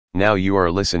Now you are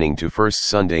listening to First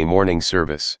Sunday Morning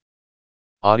Service.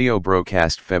 Audio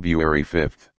broadcast February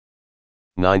 5,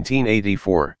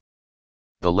 1984.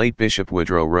 The late Bishop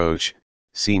Woodrow Roach,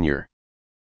 Sr.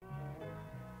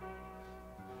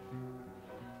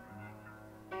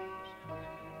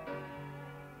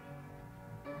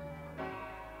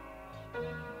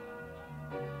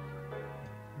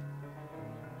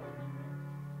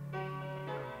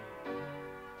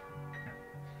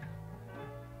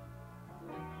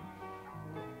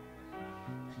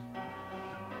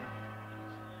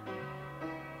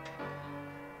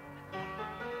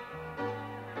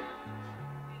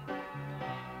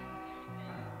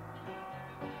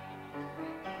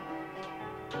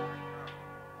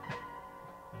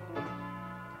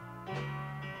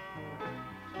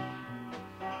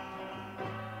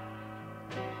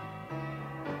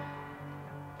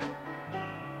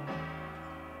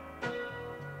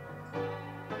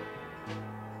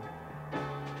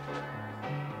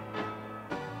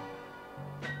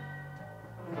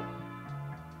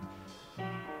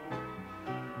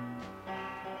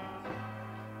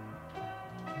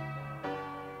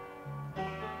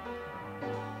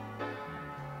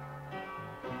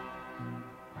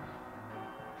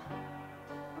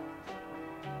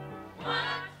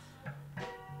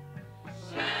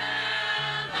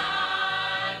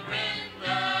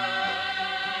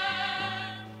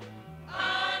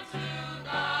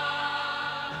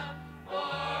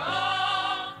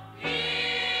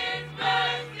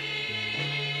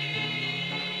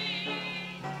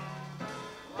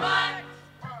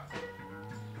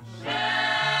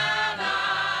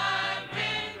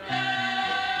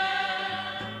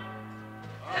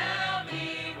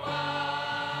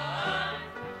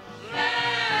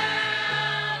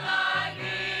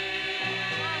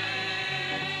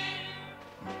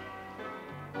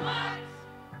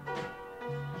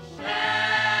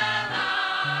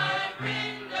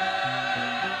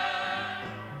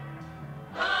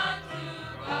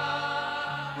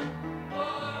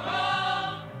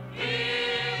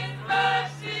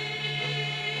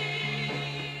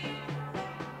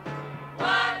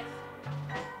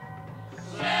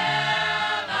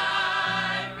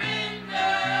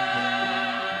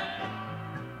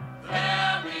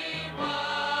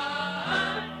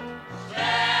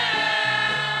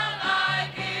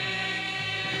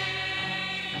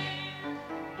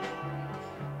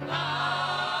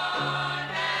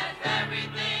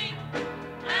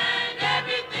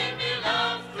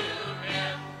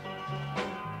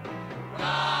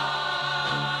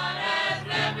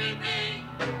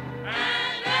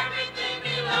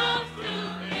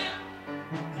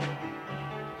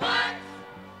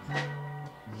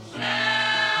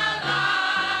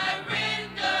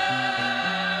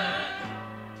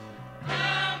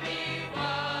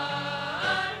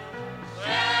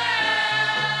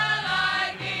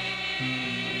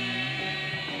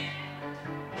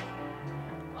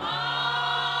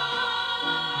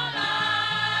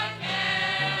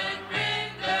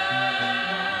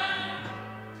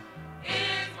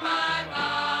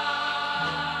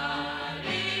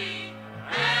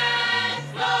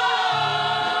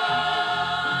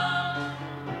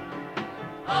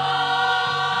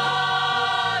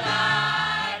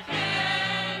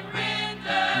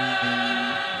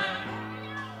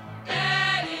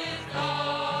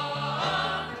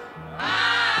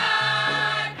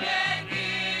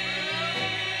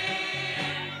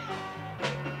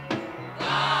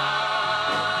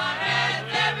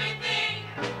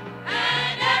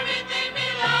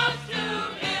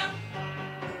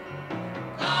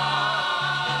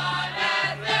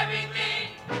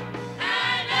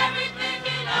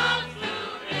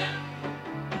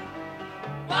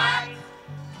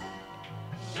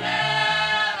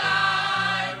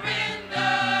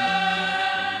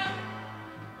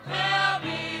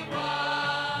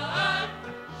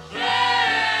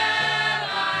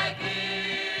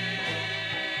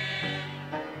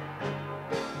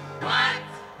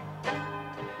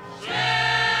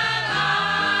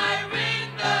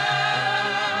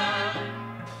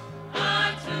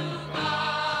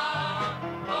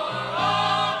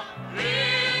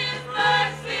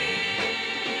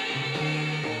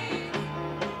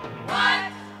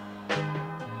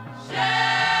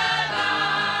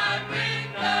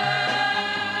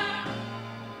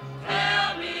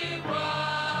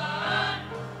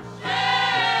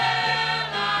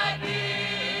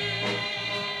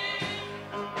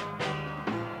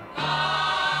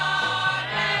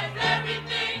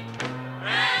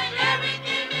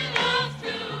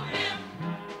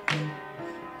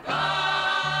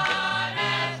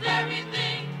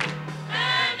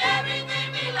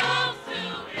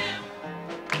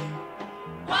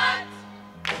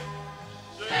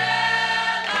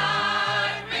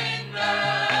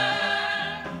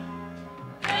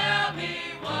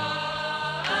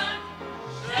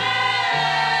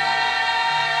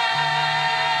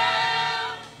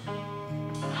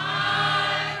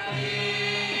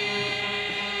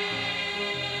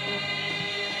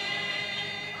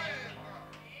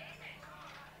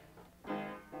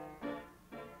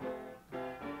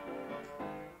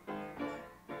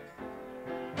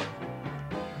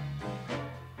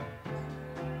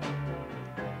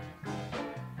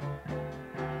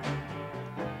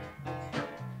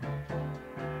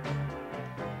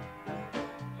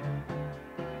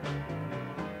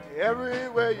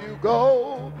 Everywhere you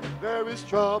go, there is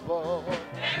trouble.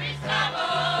 There is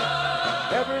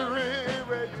trouble.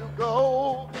 Everywhere you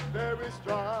go, there is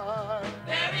strife.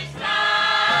 There is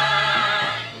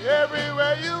strife.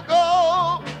 Everywhere you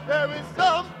go, there is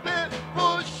something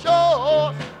for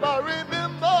sure. But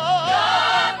remember,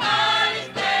 God is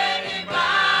standing by.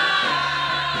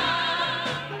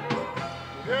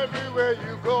 everywhere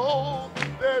you go,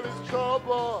 there is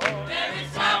trouble. There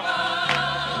is trouble.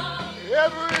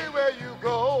 Everywhere you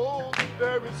go,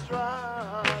 there is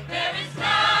strife. There is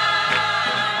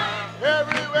strife.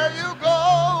 Everywhere you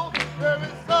go, there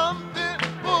is something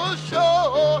for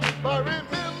sure. But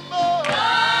remember,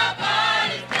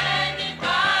 God is standing by.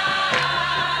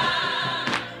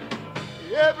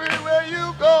 everywhere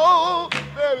you go,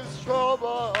 there is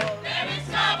trouble. There is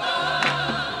trouble.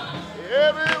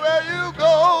 Everywhere you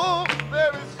go,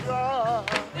 there is strife.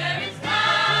 There is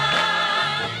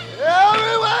strife.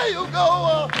 Everywhere you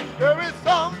go, there is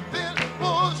something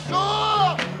for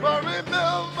sure. But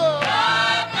remember,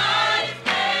 God is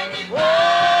standing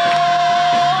by.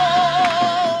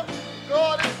 oh,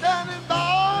 God is standing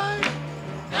by.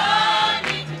 No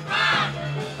need to cry.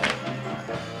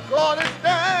 God is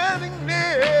standing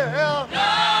near. No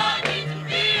need to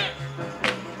fear.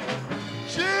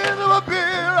 Jesus will be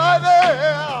right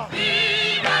there.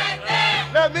 Be right there.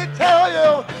 Let me tell you,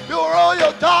 you'll roll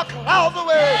your dark clouds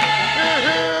away. He'll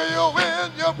hear you when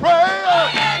you pray.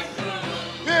 Yes,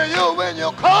 Hear you when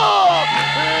you call.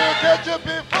 He'll get you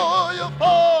before you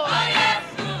fall. yes,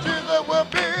 Jesus will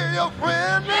be your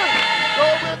friend. Go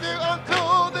with you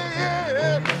until the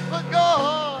end. But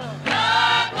God,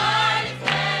 God is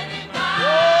standing by.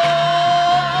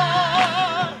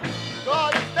 oh,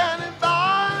 God is standing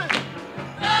by.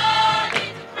 No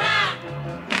need to cry.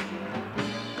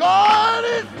 God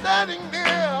is standing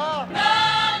near. No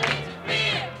need to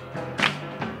fear.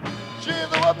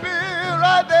 Jesus will be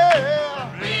right there.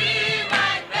 Be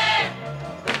right there.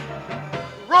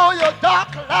 Roll your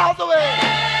dark clouds away.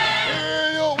 Hear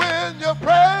you when you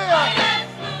pray. Yes,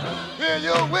 Hear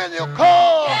you when you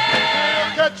call.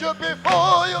 He'll catch you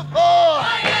before you fall.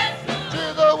 yes,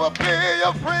 Jesus will be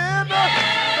your friend.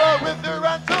 Go with you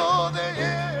until the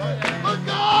end. But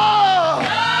God,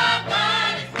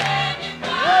 God is standing by.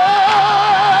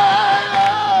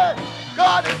 yeah,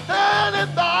 God is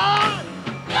standing by.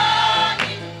 No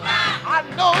need to cry. I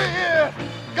know He is.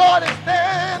 God is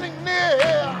standing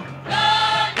near. No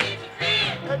need to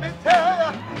fear. Let me tell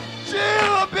you, Jesus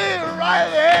will be right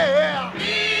there.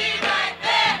 Be right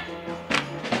there.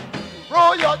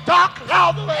 Roll your dark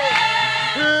clouds away.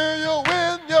 Hear you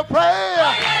when you pray.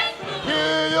 Yes,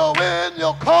 Hear you when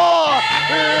you call.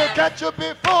 He'll catch you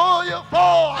before you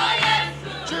fall. yes,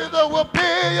 Jesus will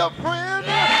be your friend.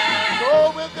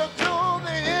 Go with you to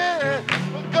the end.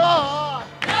 But God,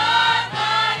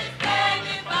 God is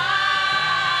standing by.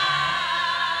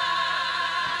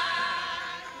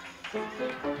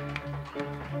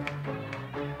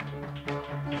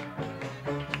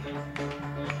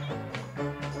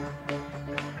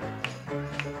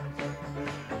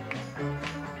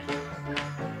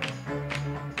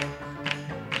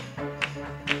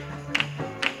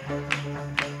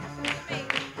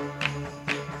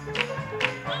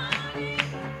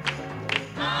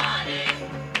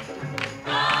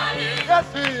 yes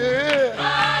He is.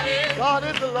 God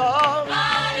is love.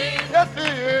 Yes He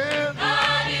is.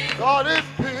 God is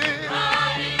peace.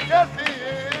 Yes He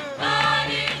is.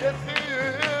 Yes He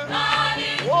is.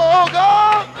 Oh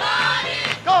God,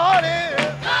 God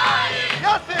is.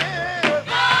 Yes He is.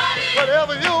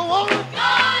 Whatever you want,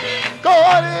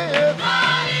 God is.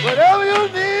 Whatever you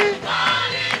need,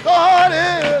 God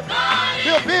is.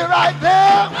 He'll be right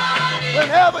there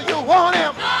whenever you want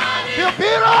Him. He'll be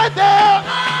right there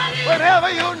whenever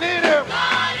you need Him.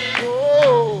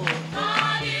 Oh,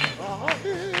 God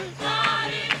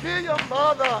is. Be your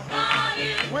mother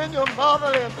when you're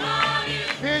motherless.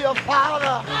 Be your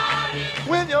father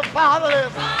when you're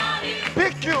fatherless.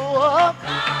 Pick you up,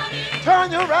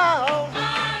 turn you around.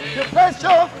 You place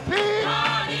your feet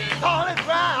on the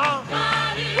ground.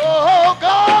 Oh,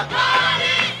 God,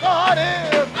 God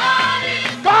is.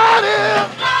 God is.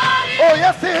 Oh,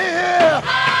 yes, He is.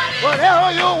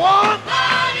 Whatever you want,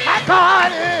 my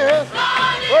God is.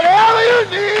 Whatever you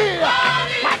need,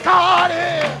 my God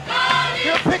is.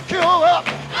 He'll pick you up.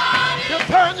 He'll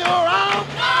turn you around.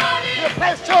 He'll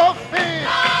place your feet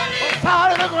on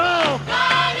top of the ground.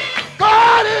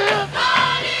 God is.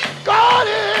 God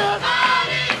is.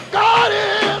 God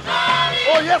is.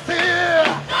 Oh, yes, He is.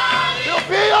 He'll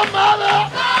be your mother.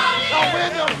 Now,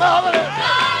 when you're motherless,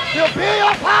 He'll be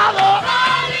your father.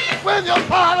 When you're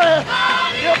father,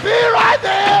 He'll be right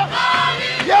there.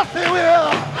 Yes, He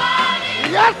will.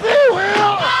 Yes, he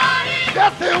will.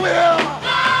 Yes, he will.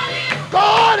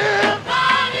 God is.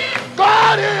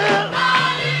 God is.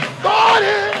 God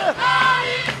is.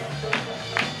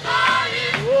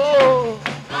 Oh.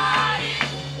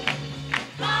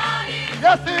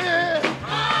 Yes, he is.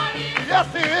 Yes,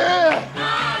 he is.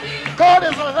 God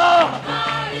is love.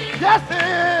 Yes, he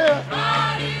is.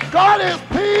 God is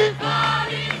peace.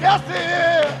 Yes, he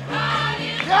is.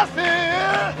 Yes, he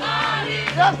is.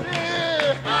 Yes, he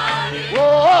is.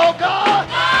 Oh, God.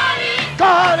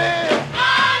 God is.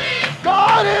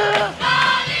 God is.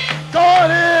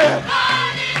 God is.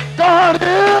 God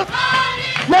is.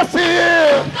 Yes, he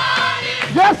is.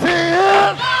 Yes, he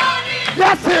is.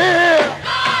 Yes, he is.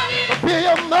 To be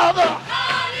your mother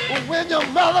when you're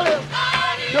motherless.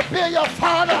 To be your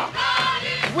father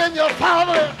when you're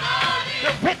fatherless.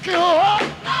 To pick you up.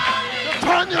 To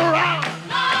turn you around.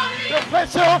 To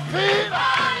place your feet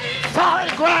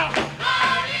solid ground.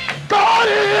 God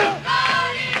is.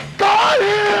 God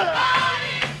is.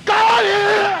 God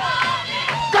is.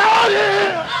 God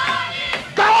is.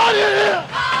 God is.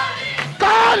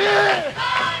 God is.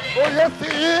 Oh, yes, he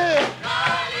is.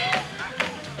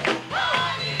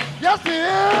 Yes, he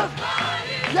is.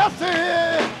 Yes, he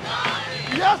is.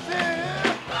 Yes, he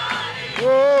is.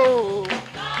 Oh.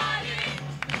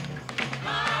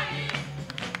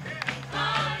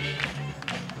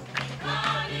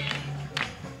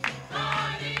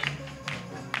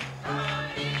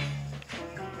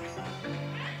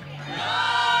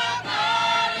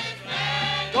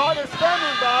 God is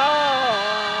standing by.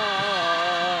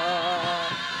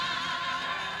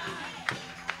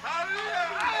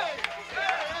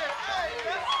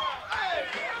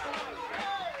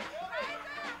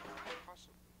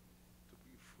 Possible to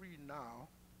be free now,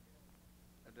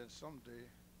 and then someday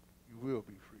you will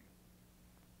be free.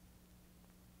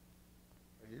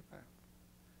 Amen.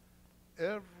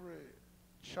 Every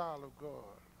child of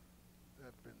God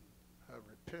that have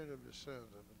repented of his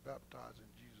sins and been baptized in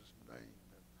Jesus' name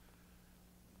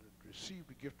and received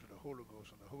the gift of the Holy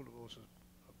Ghost, and the Holy Ghost is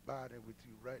abiding with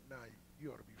you right now,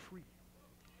 you ought to be free.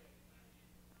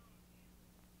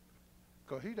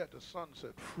 Because he that the Son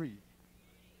set free.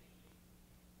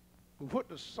 But what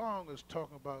the song is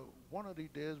talking about, one of these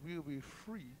days we'll be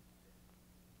free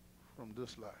from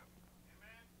this life,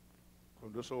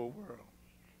 from this old world.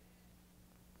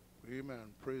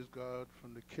 Amen. Praise God,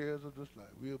 from the cares of this life.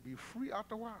 We'll be free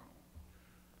after a while.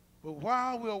 But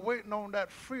while we're waiting on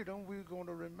that freedom, we're going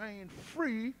to remain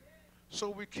free so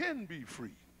we can be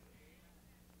free.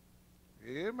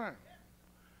 Amen.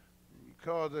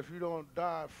 Because if you don't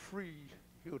die free,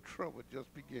 your trouble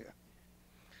just begin.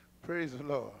 Praise the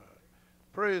Lord.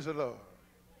 Praise the Lord.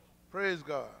 Praise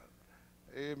God.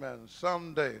 Amen.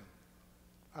 Someday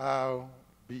I'll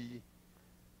be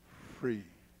free.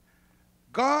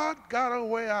 God got a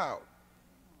way out.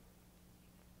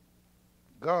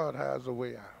 God has a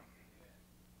way out.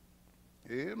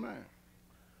 Amen.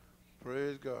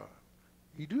 Praise God.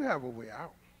 He do have a way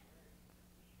out.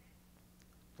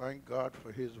 Thank God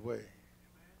for his way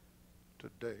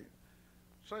today.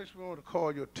 Saints, we want to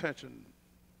call your attention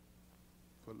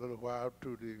for a little while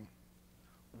to the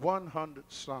 100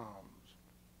 Psalms.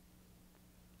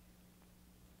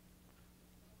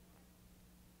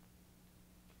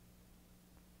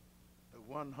 The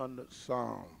 100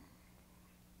 Psalm.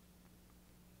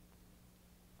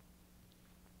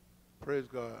 Praise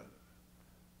God.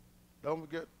 Don't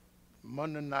forget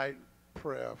Monday night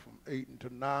prayer from 8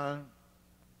 until 9.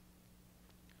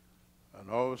 And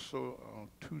also on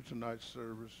Tuesday night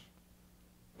service,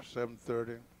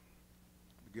 7:30,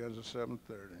 begins at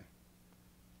 7:30.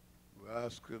 We're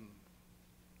asking,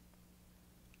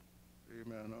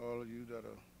 amen, all of you that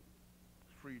are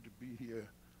free to be here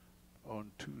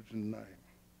on Tuesday night.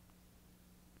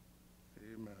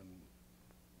 Amen.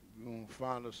 You're going to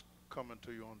find us coming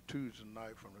to you on Tuesday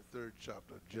night from the 3rd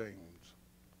chapter of James,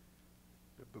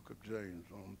 the book of James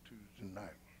on Tuesday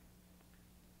night.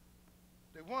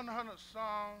 The 100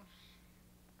 Psalms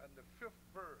and the 5th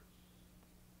verse.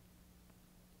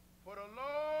 For the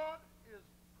Lord is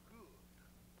good.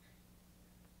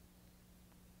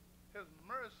 His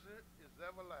mercy is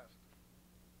everlasting.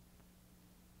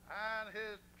 And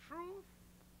his truth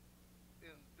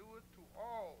endureth to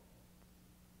all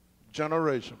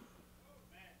generations.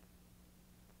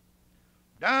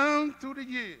 Down through the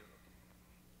years,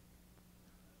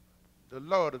 the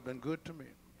Lord has been good to me.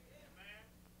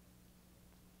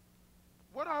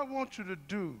 What I want you to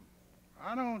do,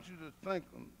 I don't want you to think,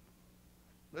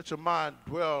 let your mind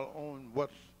dwell on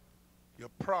what your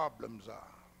problems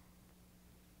are.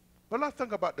 But let's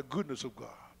think about the goodness of God.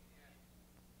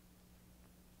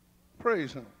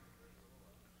 Praise him.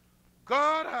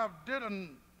 God have did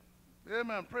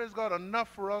amen, praise God, enough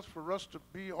for us to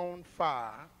be on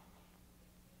fire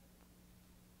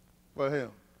for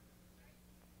him.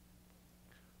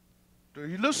 Do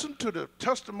you listen to the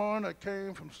testimony that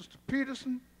came from Sister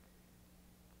Peterson?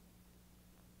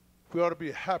 We ought to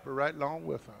be happy right along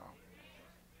with her.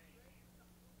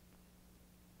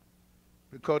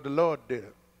 Because the Lord did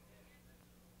it.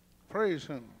 Praise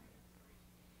him.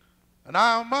 And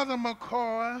our Mother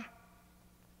McCoy,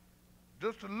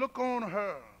 just to look on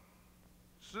her,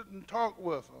 sit and talk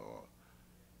with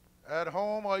her, at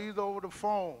home or either over the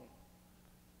phone,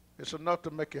 it's enough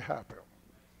to make you happy.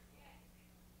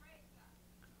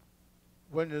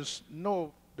 When you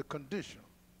know the condition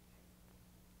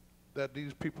that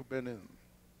these people been in.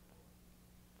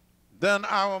 Then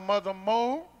our Mother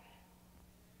Mo,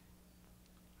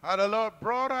 how the Lord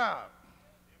brought out,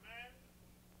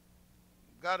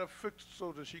 got her fixed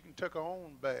so that she can take her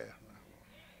own bath.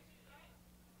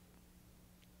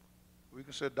 We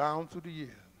can say down through the years,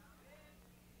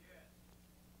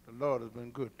 the Lord has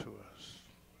been good to us.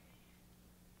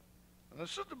 And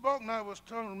Sister Balkner was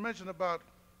mentioning about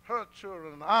her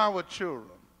children and our children.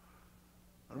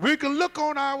 And we can look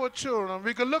on our children,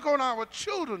 we can look on our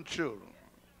children's children.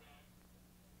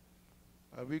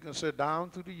 And we can say down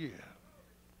through the year,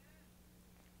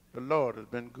 the Lord has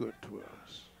been good to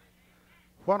us.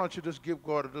 Why don't you just give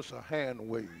God just a hand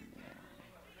wave?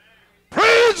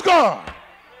 Praise God!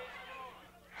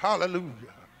 Hallelujah!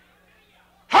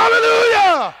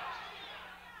 Hallelujah!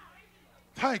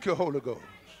 Thank you, Holy Ghost.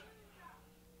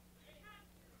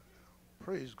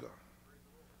 Praise God.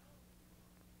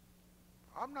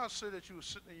 I'm not saying that you were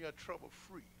sitting in your trouble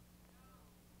free.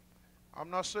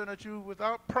 I'm not saying that you were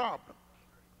without problems.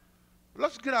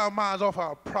 Let's get our minds off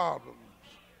our problems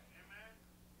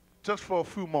just for a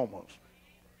few moments.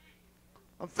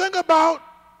 And think about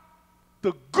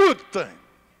the good thing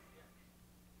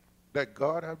that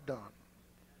God has done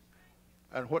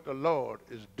and what the Lord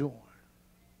is doing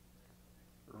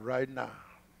right now.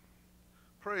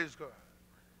 Praise God.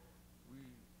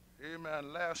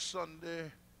 Amen, last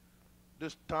Sunday,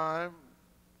 this time,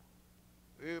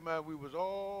 amen, we was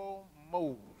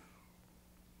almost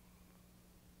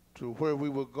to where we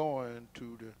were going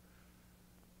to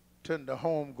attend the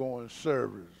homegoing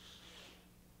service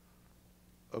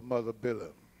of Mother Billy.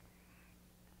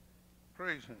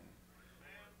 Praise him.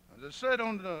 As I said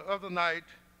on the other night,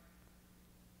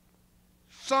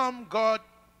 some God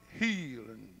healed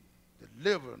and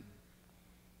delivered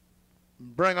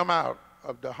and bring them out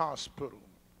of the hospital.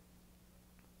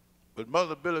 But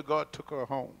Mother Billy, God took her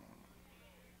home.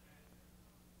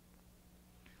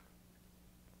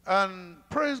 And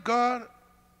praise God,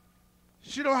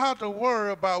 she don't have to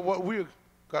worry about what we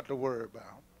got to worry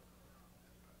about.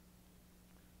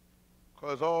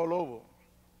 Because it's all over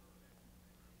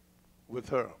with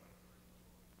her.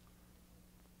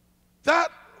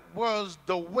 That was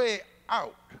the way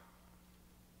out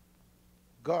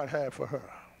God had for her.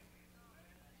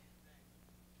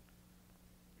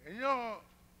 And you know,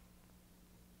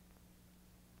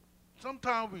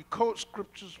 sometimes we quote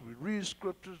scriptures, we read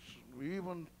scriptures, we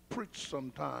even preach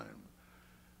sometimes.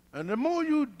 And the more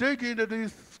you dig into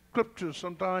these scriptures,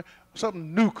 sometimes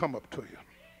something new come up to you.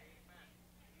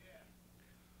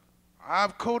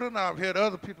 I've quoted, and I've heard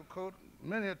other people quote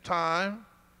many a time,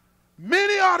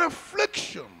 many are the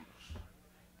afflictions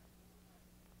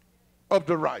of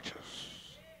the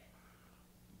righteous,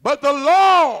 but the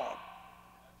Lord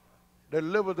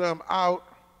delivered them out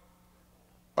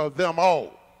of them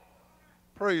all.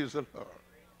 Praise the Lord.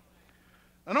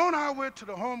 And on our way to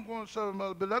the homegoing service,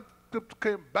 Mother Billy, that scripture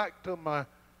came back to my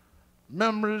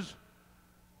memories.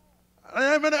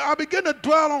 And I began to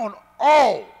dwell on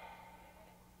all.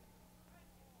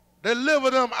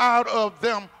 Deliver them out of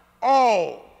them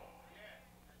all.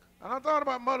 And I thought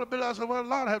about Mother Billy. I said, well,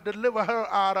 Lord have delivered her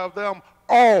out of them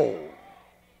all.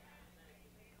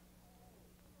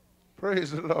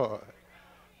 Praise the Lord.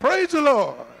 Praise the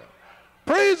Lord.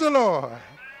 Praise the Lord.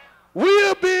 We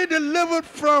are being delivered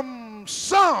from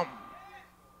some,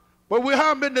 but we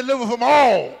haven't been delivered from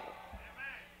all.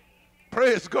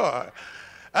 Praise God.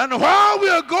 And while we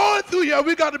are going through here,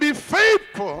 we got to be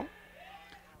faithful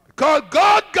because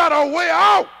God got a way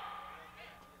out.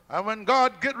 And when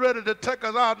God get ready to take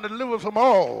us out and deliver us from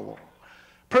all,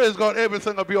 praise God,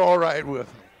 everything will be all right with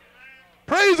him.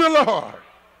 Praise the Lord.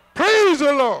 Praise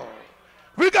the Lord.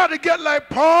 We got to get like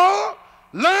Paul,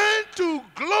 learn to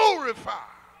glorify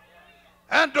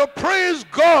and to praise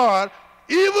God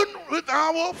even with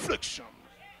our afflictions.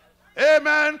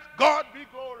 Amen. God be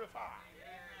glorified.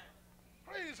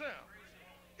 Praise him.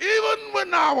 Even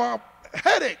when our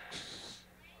headaches,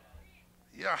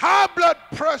 your high blood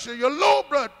pressure, your low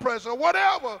blood pressure,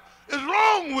 whatever is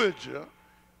wrong with you,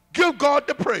 give God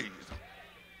the praise.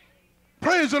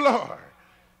 Praise the Lord.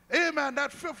 Amen.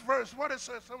 That 5th verse, what it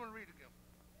says, someone read it again.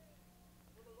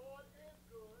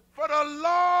 For the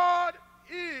Lord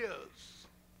is.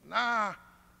 Now,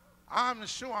 I'm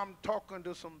sure I'm talking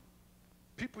to some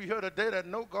people here today that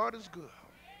know God is good.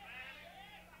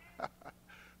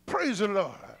 Praise the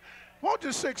Lord. Won't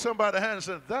you shake somebody's hand and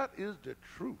say, that is the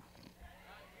truth.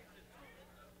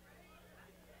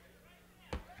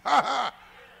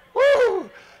 Woo!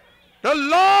 The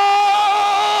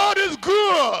Lord is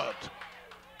good.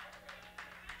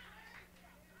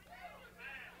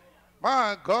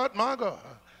 My God, my God.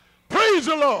 Praise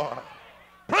the Lord.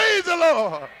 Praise the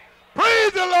Lord.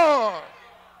 Praise the Lord.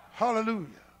 Hallelujah.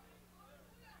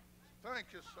 Thank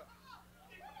you, sir.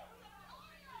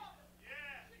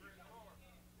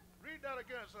 Read that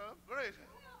again, sir. Praise him.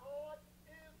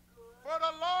 For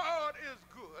the Lord is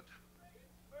good.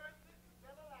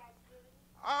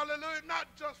 Hallelujah. Not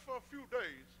just for a few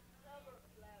days.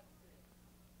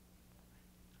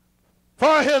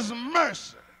 For his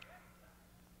mercy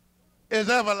is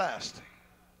everlasting.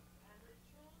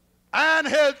 And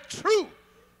his truth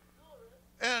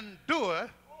endureth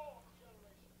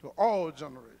to all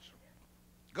generations.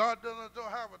 God don't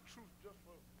have a truth just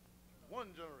for one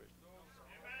generation.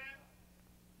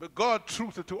 But God's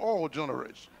truth is to all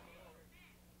generations.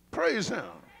 Praise him.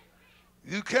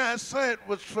 You can't say it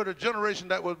was for the generation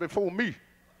that was before me,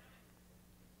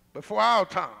 before our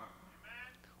time.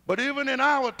 But even in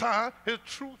our time, his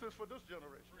truth is for this generation.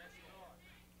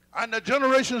 And the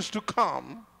generations to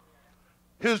come,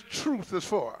 his truth is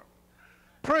for.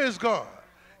 Praise God.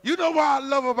 You know what I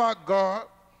love about God?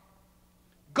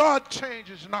 God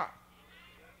changes not.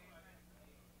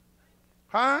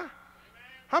 Huh?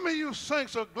 How many of you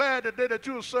saints are glad today that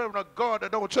you're serving a God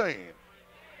that don't change?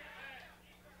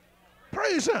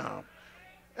 Praise him.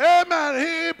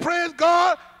 Amen. Praise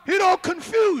God. He don't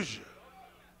confuse you.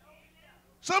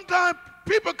 Sometimes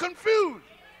people confuse.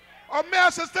 Or may I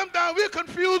say, sometimes we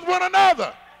confuse one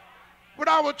another with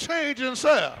our changing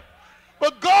self.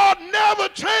 But God never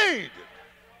changes.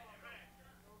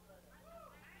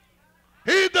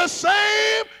 He's the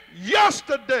same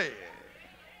yesterday,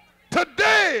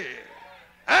 today,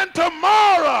 and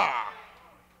tomorrow.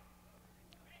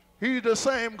 He's the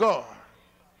same God.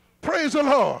 Praise the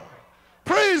Lord.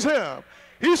 Praise him.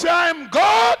 He said, I am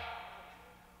God,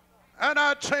 and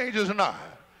I changes not.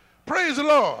 Praise the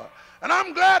Lord. And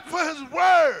I'm glad for his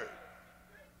word.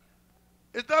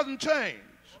 It doesn't change.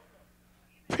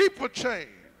 People change.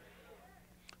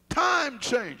 Time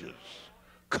changes.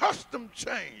 Custom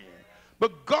change.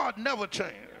 But God never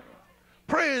changes.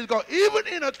 Praise God. Even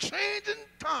in a changing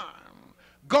time,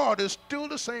 God is still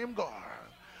the same God.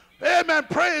 Amen.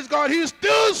 Praise God. He's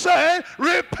still saying,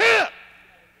 repent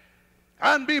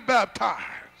and be baptized.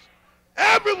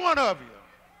 Every one of you.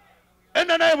 In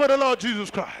the name of the Lord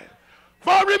Jesus Christ.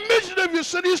 For remission of your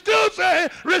sin, he's still saying,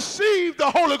 receive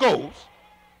the Holy Ghost.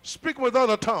 Speak with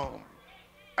other tongues.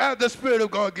 As the Spirit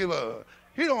of God give us.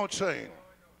 He don't change.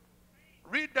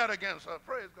 Read that again, sir.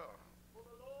 Praise God.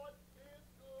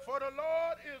 For the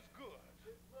Lord is good.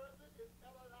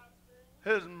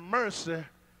 His mercy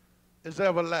is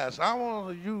everlasting. I want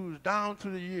to use down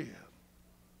through the years.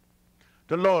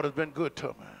 The Lord has been good to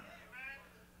me.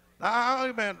 Now,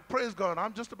 amen. Praise God.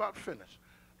 I'm just about finished.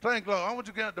 Thank God. I want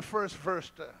you to get at the first verse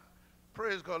there.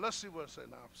 Praise God. Let's see what it says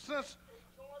now.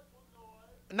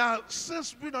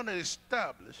 Since we done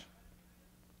established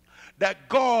that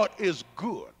God is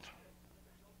good,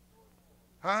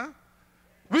 huh?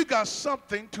 We got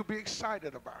something to be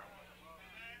excited about.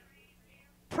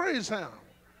 Praise him.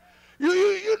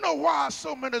 You know why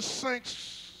so many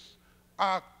saints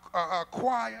are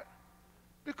quiet?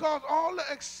 Because all the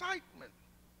excitement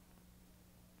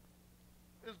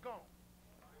is gone.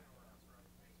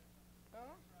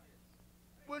 Huh?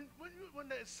 When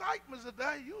the excitement is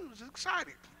there, you was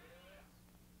excited.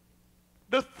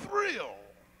 The thrill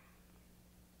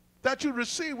that you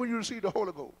receive when you receive the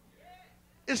Holy Ghost,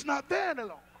 it's not there any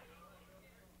longer.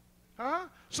 Huh?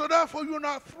 So therefore, you're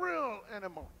not thrilled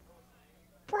anymore.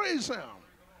 Praise him.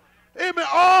 Amen.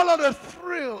 All of the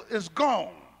thrill is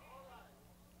gone.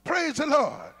 Praise the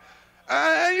Lord.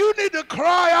 And you need to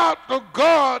cry out to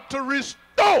God to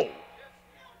restore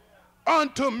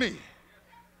unto me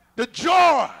the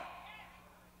joy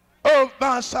of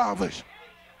thy salvation.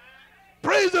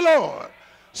 Praise the Lord.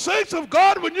 Saints of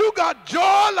God, when you got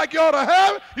joy like you ought to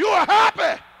have, you are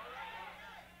happy.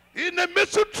 In the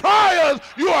midst of trials,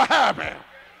 you are happy.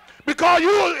 Because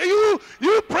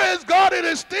you praise God and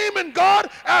esteeming God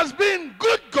as being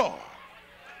good God.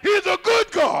 He's a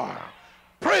good God.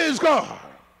 Praise God.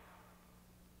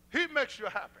 He makes you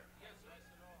happy.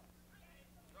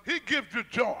 He gives you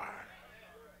joy.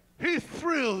 He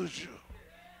thrills you.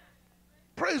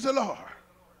 Praise the Lord.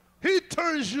 He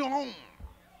turns you on.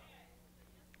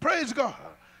 Praise God.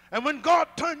 And when God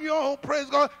turns you on, praise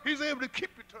God, he's able to keep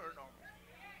you turned on.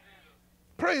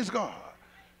 Praise God.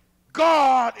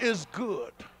 God is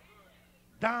good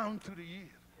down through the years.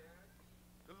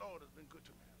 The Lord has been good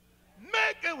to me.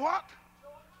 Make it what?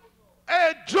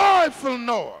 A joyful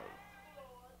noise.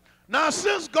 Now,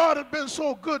 since God has been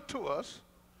so good to us,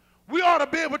 we ought to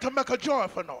be able to make a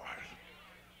joyful noise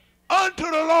unto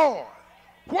the Lord.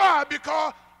 Why?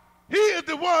 Because he is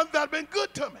the one that's been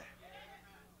good to me.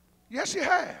 Yes, he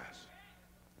has.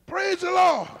 Praise the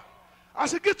Lord. I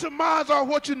said, get your minds off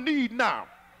what you need now.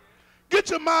 Get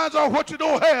your minds off what you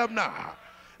don't have now.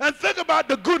 And think about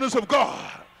the goodness of God.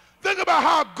 Think about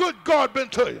how good God been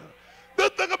to you.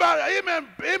 Just think about it. Amen.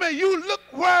 Amen. You look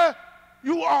where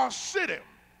you are sitting.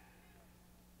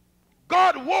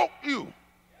 God woke you.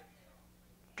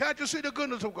 Can't you see the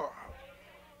goodness of God?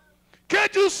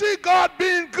 Can't you see God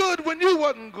being good when you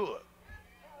wasn't good?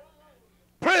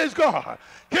 Praise God.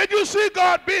 Can you see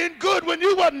God being good when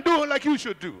you wasn't doing like you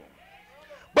should do?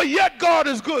 But yet God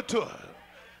is good to us.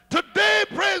 Today,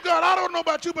 praise God, I don't know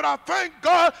about you, but I thank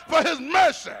God for his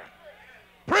mercy.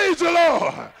 Praise the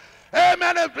Lord.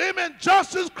 Amen. If amen,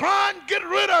 justice crying, get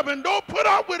rid of him. Don't put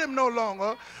up with him no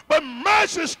longer. But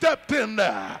mercy stepped in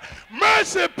there.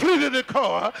 Mercy pleaded the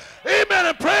cause. Amen.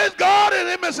 And praise God and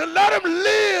amen. So let him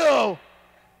live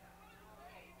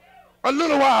a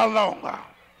little while longer.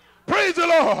 Praise the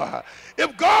Lord.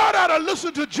 If God had to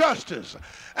listen to justice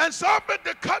and something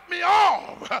to cut me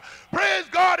off, praise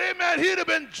God, amen, he'd have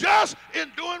been just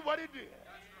in doing what he did.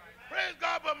 Praise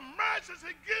God, but mercy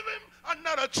to give him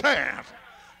another chance.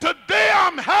 Today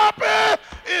I'm happy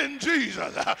in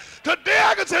Jesus. Today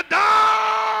I can sit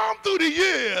down through the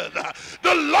years.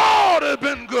 The Lord has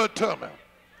been good to me.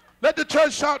 Let the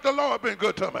church shout, the Lord has been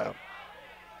good to me.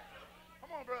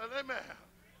 Come on, brother, amen.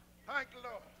 Thank the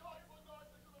Lord.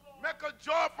 Make a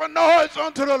joyful noise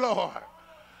unto the Lord.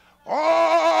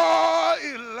 Oh,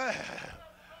 elect.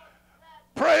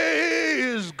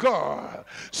 Praise God.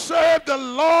 Serve the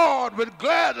Lord with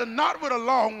glad and not with a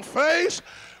long face.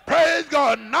 Praise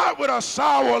God, not with a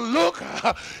sour look.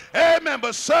 Amen,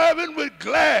 but serving with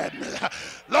gladness.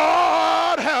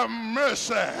 Lord, have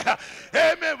mercy.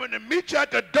 Amen. When they meet you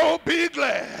at the door, be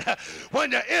glad.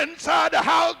 When you're inside the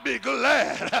house, be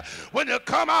glad. When you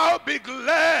come out, be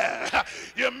glad.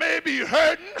 You may be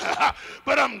hurting,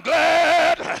 but I'm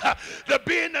glad to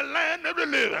be in the land of the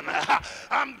living.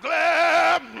 I'm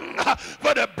glad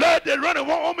for the blood that running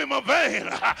warm in my vein.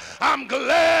 I'm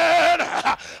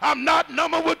glad I'm not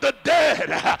numbered with the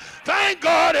dead. Thank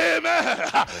God, amen.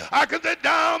 I can sit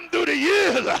down through the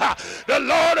years. The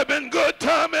Lord has been good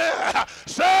to me.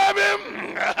 Serve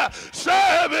him,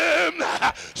 serve him,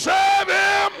 serve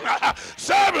him,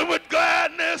 serve him with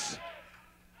gladness.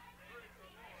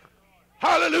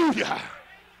 Hallelujah.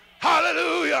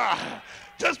 Hallelujah.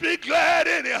 Just be glad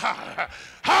anyhow.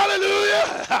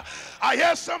 Hallelujah. I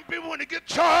hear some people when they get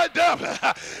charged up,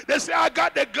 they say, I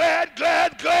got the glad.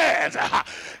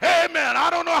 Amen. I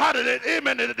don't know how to,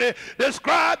 amen, to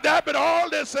describe that, but all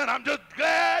this, and I'm just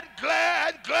glad.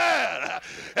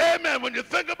 Amen. When you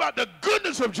think about the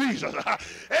goodness of Jesus,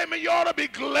 amen, you ought to be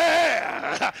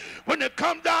glad. When you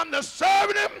come down to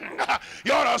serving him,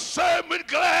 you ought to serve him with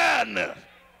gladness.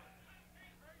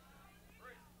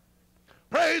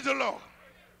 Praise the Lord.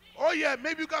 Oh, yeah,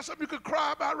 maybe you got something you could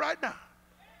cry about right now.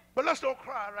 But let's don't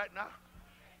cry right now.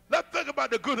 Let's think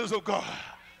about the goodness of God.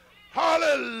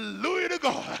 Hallelujah to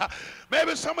God.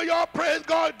 Maybe some of y'all, praise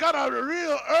God, got a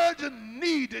real urgent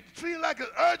need that you feel like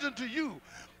it's urgent to you,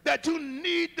 that you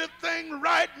need the thing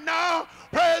right now.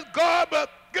 Praise God, but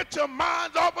get your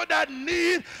minds off of that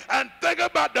need and think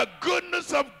about the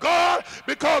goodness of God,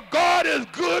 because God is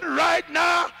good right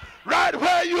now, right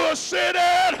where you are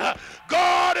sitting.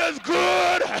 God is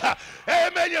good.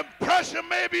 Amen. Your pressure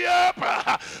may be up,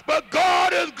 but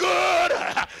God is good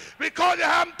because you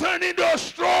haven't turned into a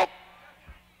stroke.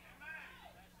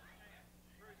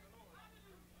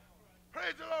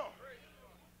 Praise the Lord.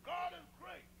 God is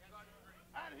great,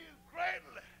 and he is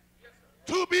greatly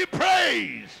to be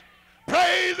praised.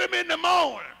 Praise him in the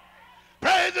morning.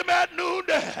 Praise him at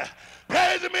noonday.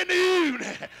 Praise him in the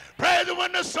evening. Praise him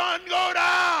when the sun goes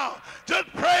down. Just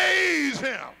praise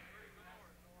him.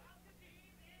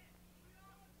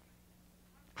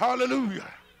 Hallelujah.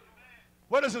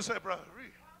 What does it say, brother?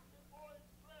 Read.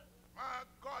 My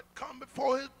God, come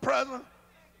before his presence.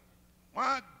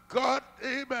 My God,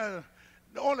 amen.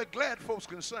 The only glad folks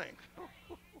can sing.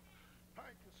 Thank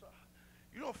you, sir.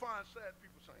 You don't find sad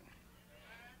people singing.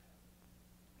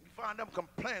 You find them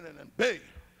complaining and begging.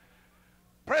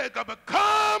 Praise God, but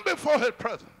come before his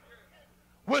presence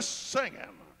with singing.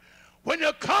 When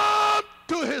you come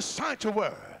to his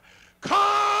sanctuary,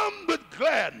 come with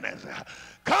gladness.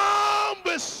 Come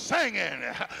with singing,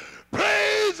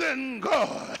 praising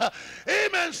God.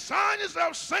 Amen. Sign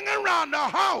yourself singing around the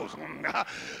house,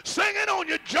 singing on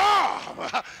your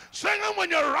job, singing when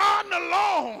you're riding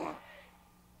along.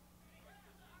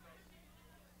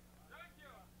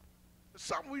 It's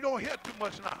something we don't hear too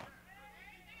much now.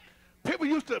 People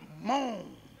used to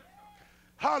moan,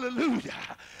 hallelujah,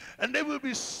 and they would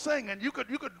be singing. You could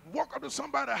walk up to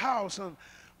somebody's house and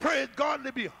praise God, and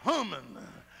they'd be humming.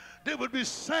 They would be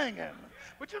singing.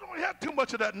 But you don't hear too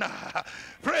much of that now.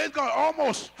 Praise God,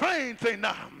 almost strange thing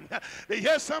now. They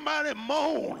hear somebody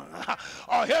moan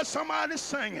or hear somebody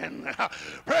singing.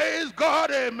 Praise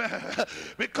God, amen.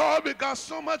 Because we got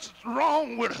so much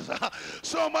wrong with us,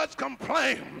 so much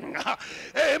complaining.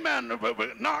 Amen.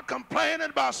 We're not complaining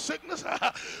about sickness.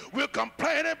 We're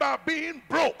complaining about being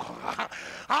broke.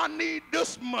 I need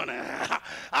this money.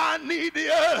 I need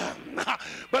the other.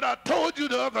 But I told you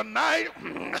the other night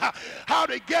how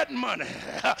to get money.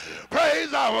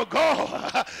 Praise our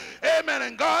God. Amen.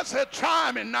 And God said,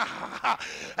 try me now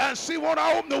and see when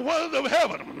I open the windows of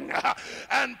heaven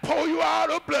and pour you out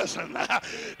a blessing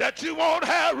that you won't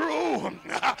have room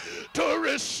to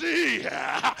receive.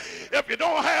 If you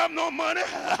don't have no money,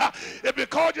 it's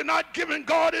because you're not giving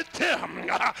God his tenth.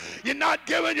 You're not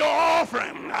giving your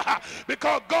offering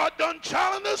because God done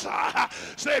challenged us.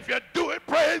 Say, if you do it,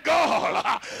 praise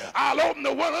God, I'll open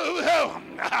the windows of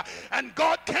heaven. And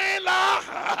God can't lie.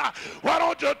 Why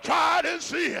don't you try it and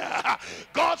see?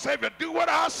 God said, if you do what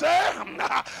I say,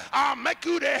 I'll make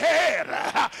you the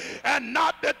head and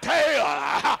not the tail.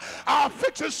 I'll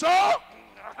fix it so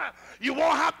you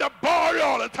won't have to borrow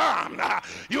all the time.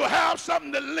 You'll have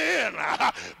something to lend,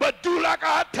 but do like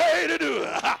I tell you to do.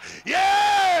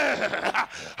 Yeah.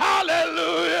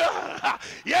 Hallelujah.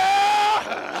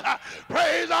 Yeah.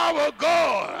 Praise our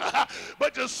God.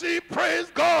 But you see, praise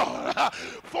God,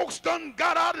 folks done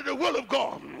got out of the will of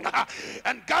God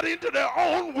and got into their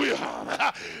own will.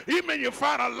 Even you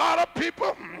find a lot of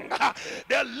people,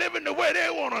 they're living the way they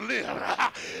want to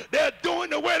live. They're doing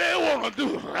the way they want to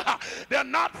do. They're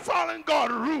not following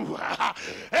God's rule.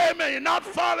 Amen. You're not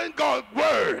following God's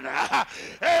word.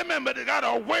 Amen. But they got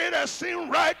a way that seems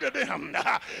right to them.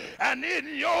 And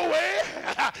in your way,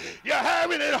 you're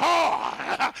having it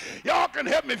hard. Y'all can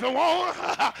help me if you want.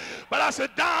 But I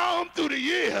said, down through the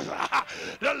years,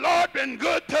 the Lord been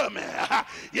good to me.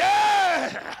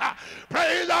 Yeah.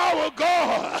 Praise our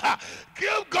God.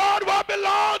 Give God what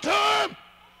belongs to him.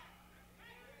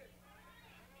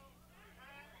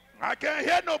 I can't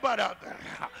hear nobody out there.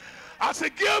 I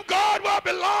said, give God what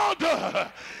belongs to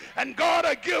her, and God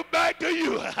will give back to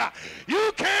you.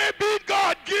 You can't beat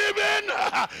God giving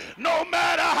no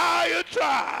matter how you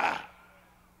try.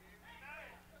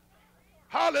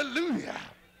 Hallelujah.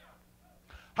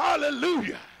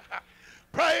 Hallelujah.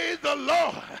 Praise the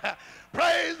Lord.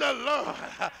 Praise the Lord.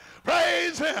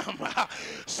 Praise him.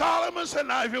 Solomon said,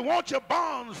 now if you want your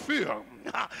barns filled,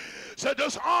 so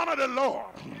just honor the Lord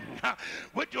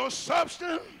with your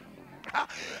substance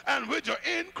and with your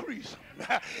increase.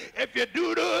 If you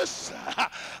do this,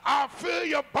 I'll fill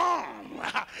your barn.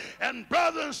 And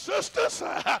brothers and sisters,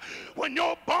 when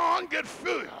your barn gets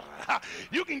filled,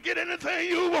 you can get anything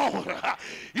you want.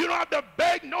 You don't have to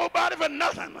beg nobody for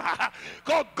nothing,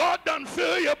 because God done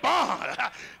fill your barn.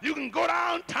 You can go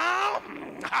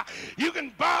downtown. You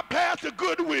can bypass the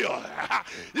Goodwill.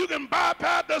 You can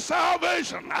bypass the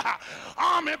Salvation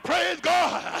Army. Praise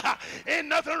God. Ain't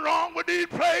nothing wrong with these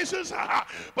places.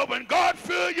 But when God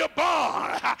fill your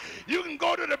barn, you can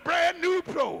go to the brand new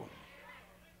pro.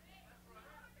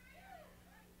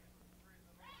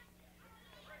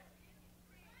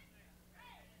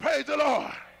 Praise the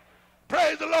Lord.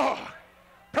 Praise the Lord.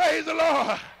 Praise the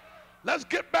Lord. Let's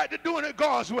get back to doing it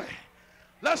God's way.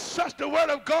 Let's search the word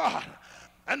of God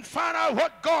and find out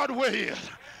what God's way is,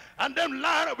 and then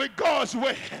line up with God's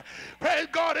way. Praise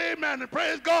God, amen, and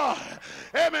praise God.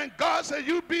 Amen. God said,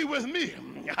 you be with me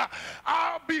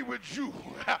I'll be with you.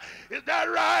 Is that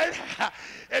right?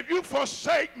 If you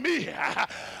forsake me,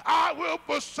 I will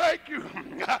forsake you.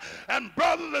 And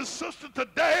brothers and sisters,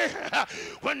 today,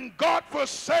 when God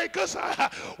forsakes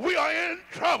us, we are in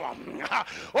trouble.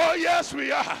 Oh, yes,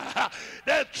 we are.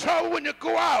 There's trouble when you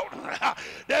go out.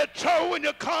 There's trouble when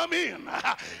you come in.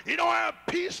 You don't have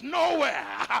peace nowhere.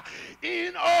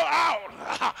 In or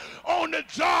out. On the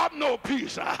job, no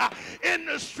peace. In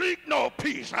the street, no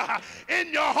peace.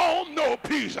 In your home, no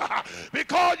peace.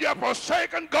 Because you're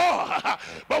forsaken God.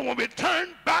 But when we turn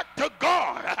back to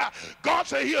God, God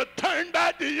said he'll turn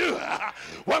back to you.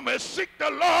 When we seek the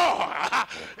Lord,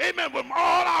 amen, with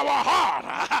all our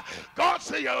heart, God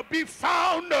said you'll be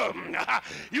found.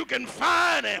 You can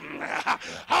find him.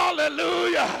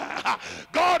 Hallelujah.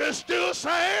 God is still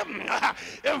saying,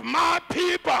 if my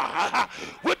people,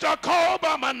 which are called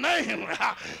by my name,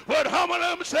 would humble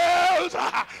themselves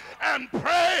and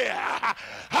pray,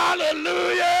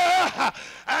 hallelujah,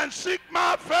 and seek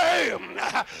my face,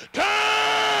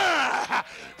 turn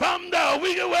from the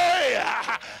wicked way,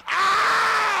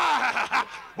 I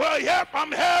will hear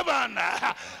from heaven.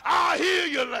 I'll hear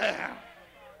you, land.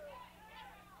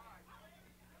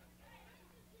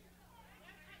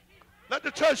 Let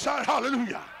the church shout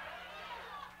hallelujah.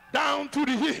 Down through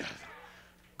the years.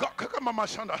 God, come on, my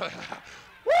son.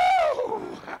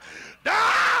 Woo!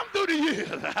 Down through the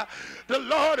years, the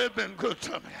Lord has been good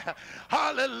to me.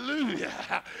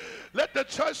 Hallelujah. Let the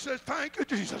church say, thank you,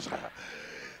 Jesus.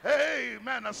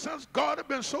 Amen. Now, since God has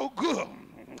been so good,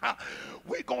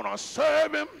 we're going to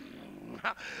serve him.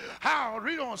 How?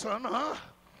 Read on, son.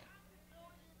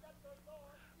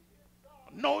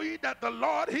 Know ye that the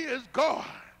Lord, he is God.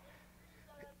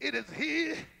 It is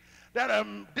he that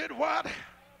did what?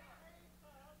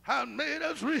 Has made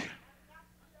us rich.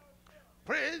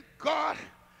 Praise God.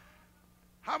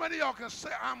 How many of y'all can say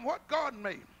I'm what God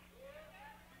made?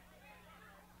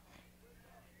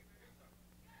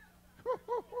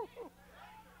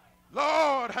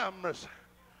 Lord have mercy.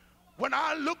 When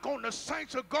I look on the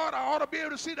saints of God, I ought to be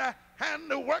able to see the hand,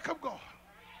 the work of God.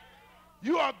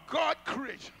 You are God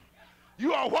creation.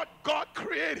 You are what God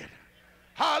created.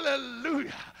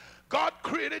 Hallelujah. God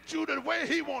created you the way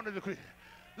he wanted to create.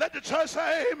 Let the church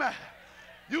say amen.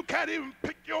 You can't even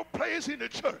pick your place in the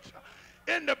church,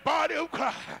 in the body of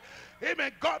Christ.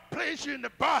 Amen. God placed you in the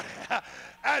body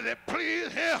as it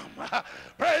pleased him.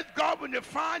 Praise God, when you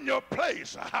find your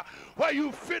place where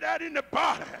you fit out in the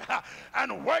body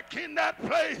and work in that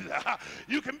place,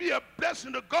 you can be a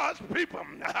blessing to God's people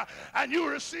and you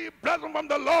receive blessing from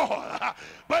the Lord.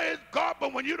 Praise God,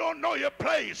 but when you don't know your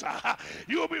place,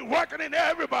 you'll be working in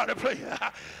everybody's place.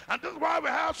 And this is why we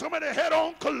have so many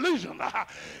head-on collisions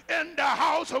in the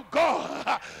house of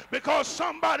God, because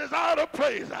somebody's out of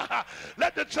place.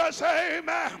 Let the church say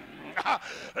amen.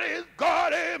 Praise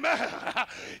God, amen.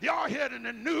 Y'all hear it in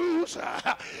the news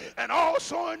and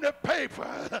also in the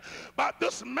paper about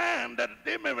this man that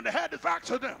they had this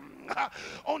accident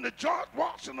on the George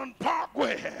Washington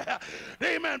Parkway.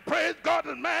 Amen. Praise God,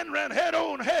 the man ran head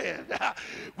on head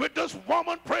with this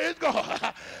woman, praise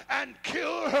God, and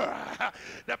killed her.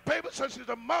 The paper says she's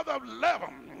the mother of 11.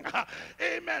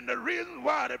 Amen. The reason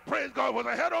why that, praise God, was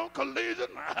a head-on collision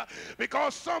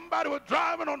because somebody was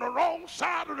driving on the wrong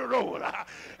side of the road,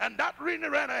 and that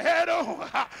reason ran a head-on,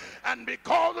 and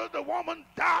because of the woman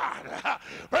died,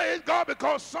 praise God,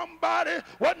 because somebody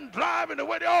wasn't driving the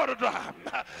way they ought to drive.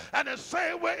 And the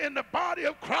same way in the body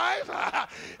of Christ,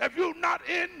 if you're not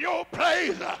in your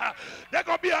place, there's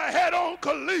going to be a head-on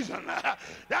collision.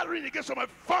 That reason you get so much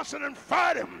fussing and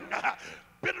fighting,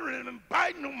 bittering and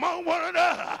biting among one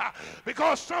another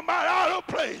because somebody out of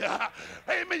place.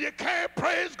 Amen. You can't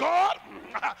praise God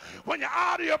when you're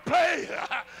out of your place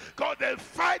because there's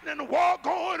fighting and war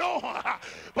going on.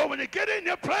 But when you get in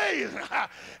your place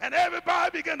and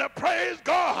everybody begin to praise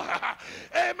God,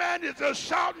 amen, it's a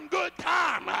shouting good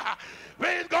time.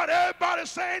 Praise God, everybody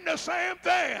saying the same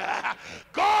thing.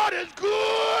 God is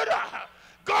good.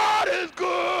 God is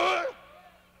good.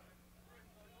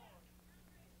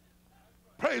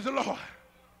 Praise the Lord.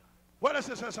 What does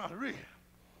it say? Son? Read.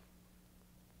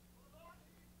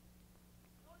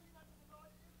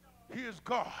 He is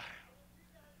God.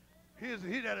 He is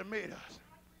he that has made us.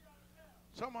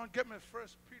 Someone give me 1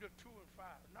 Peter 2 and 5.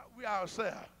 Not we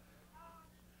ourselves.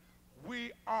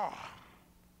 We are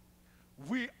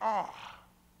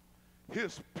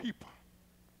his people.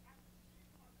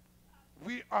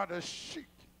 We are the sheep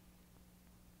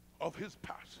of his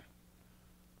pasture.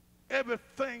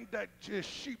 Everything that your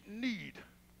sheep need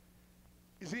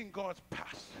is in God's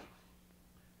pasture.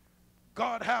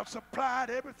 God has supplied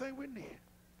everything we need.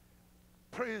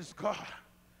 Praise God.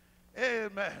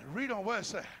 Amen. Read on what it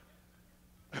says.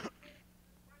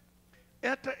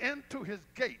 Enter into his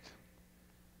gate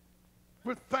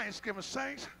with thanksgiving.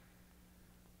 Saints,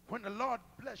 when the Lord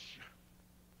bless you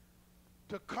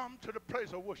to come to the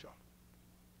place of worship,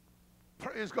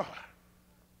 praise God,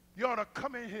 you ought to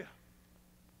come in here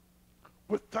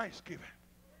with thanksgiving.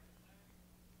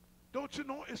 Don't you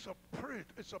know it's a privilege,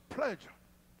 it's a pleasure,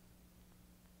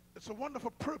 it's a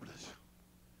wonderful privilege.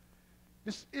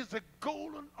 This is a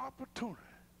golden opportunity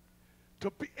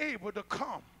to be able to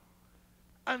come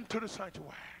into the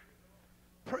sanctuary.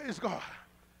 Praise God.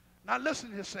 Now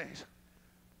listen to this, saints.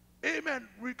 Amen.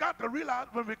 We got to realize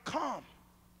when we come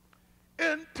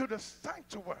into the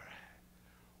sanctuary,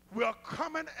 we are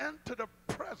coming into the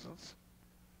presence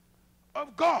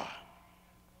of God.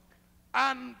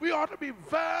 And we ought to be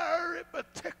very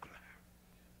particular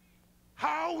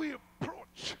how we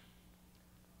approach.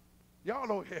 Y'all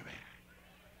don't hear me.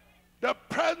 The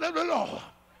presence of the Lord.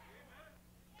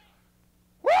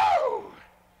 Woo!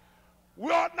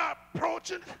 We ought not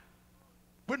approach it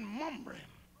with mumbling,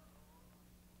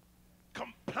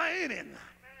 complaining,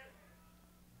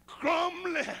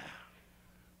 grumbling,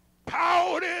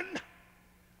 pouting,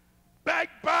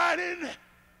 backbiting,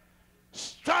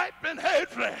 striping,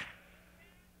 hatred.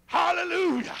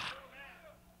 Hallelujah.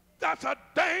 That's a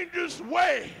dangerous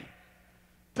way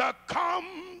to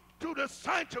come to the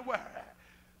sanctuary.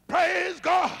 Praise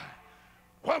God.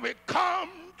 When we come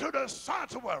to the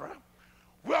sanctuary,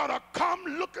 we ought to come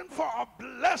looking for a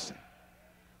blessing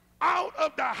out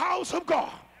of the house of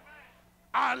God.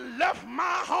 I left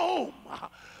my home,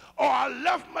 or I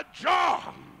left my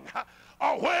job,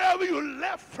 or wherever you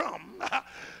left from,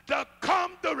 to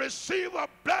come to receive a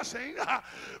blessing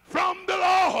from the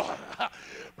Lord.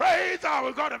 Praise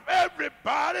our God. If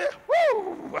everybody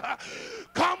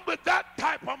come with that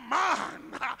type of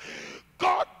mind,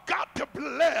 God got to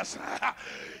bless.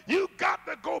 You got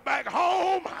to go back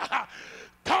home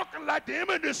talking like the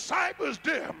image disciples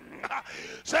did,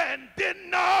 saying, did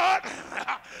not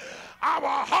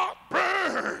our heart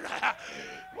burn?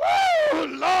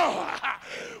 Woo, Lord,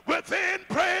 within,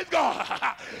 praise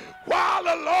God, while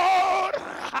the Lord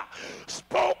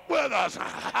spoke with us.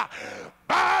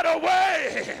 By the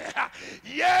way,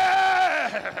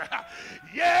 yeah,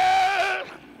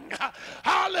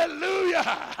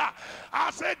 hallelujah. I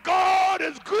said, God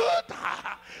is good.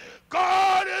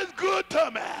 God is good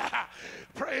to me.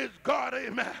 Praise God,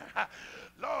 amen.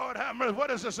 Lord have mercy. What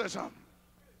does it say? Something?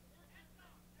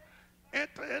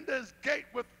 Enter in this gate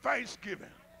with thanksgiving.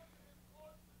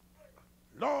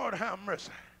 Lord have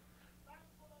mercy.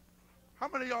 How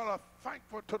many of y'all are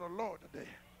thankful to the Lord today?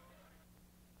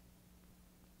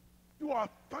 You are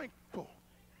thankful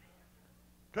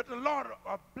that the Lord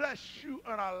will bless you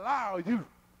and allow you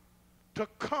to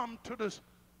come to this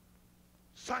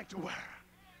sanctuary.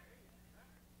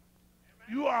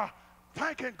 You are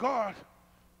thanking God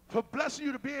for blessing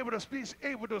you to be able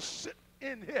to sit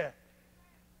in here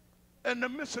in the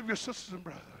midst of your sisters and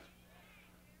brothers.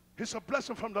 It's a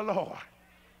blessing from the Lord.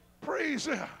 Praise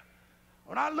Him.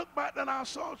 When I look back and I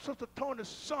saw Sister Tony's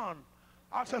son,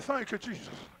 I said, thank you, Jesus.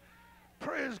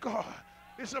 Praise God.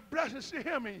 It's a blessing to see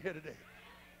him in here today.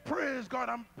 Praise God.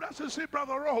 I'm blessed to see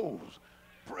Brother Rose.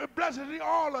 Blessed to see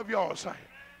all of y'all say.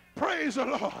 Praise the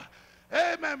Lord.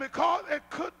 Amen. Because it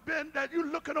could have been that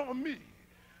you looking on me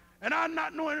and I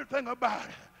not know anything about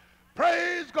it.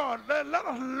 Praise God. Let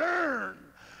us learn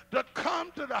to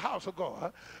come to the house of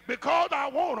God because I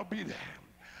want to be there.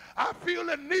 I feel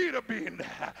the need of being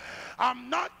there. I'm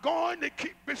not going to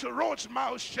keep Bishop Roach's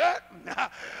mouth shut.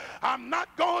 I'm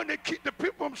not going to keep the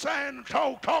people from saying,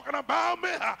 talking about me.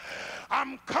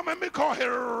 I'm coming because it's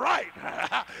right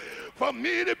for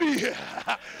me to be here.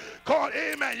 Because,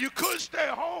 amen, you could stay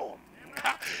home.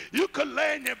 You could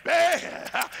lay in your bed,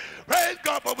 praise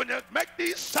God, but when you make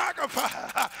these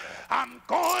sacrifices, I'm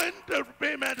going to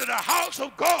be to the house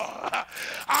of God.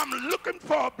 I'm looking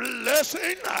for a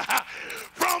blessing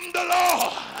from the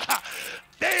Lord.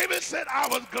 David said, I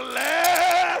was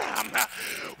glad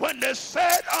when they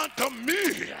said unto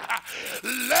me,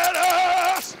 let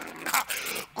us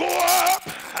go up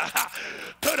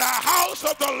to the house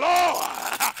of the Lord.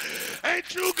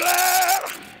 Ain't you glad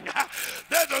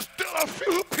there's still a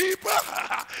few people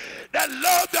that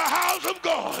love the house of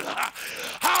God?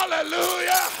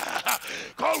 Hallelujah.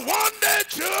 Because one day,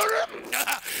 children,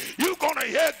 you're going to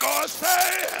hear God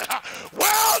say,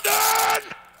 well done.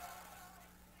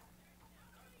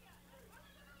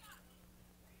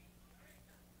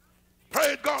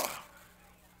 Praise God.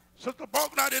 Sister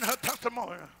Faulkner, in her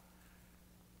testimony,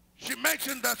 she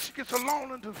mentioned that she gets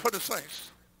along for the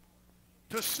saints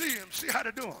to see him, see how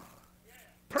they're doing.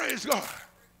 Praise God.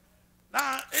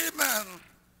 Now, amen.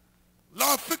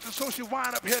 Lord fixed it so she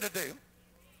wind up here today.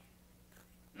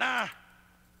 Now,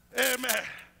 amen.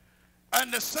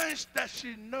 And the saints that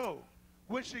she know,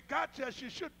 when she got here, she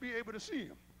should be able to see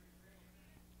him.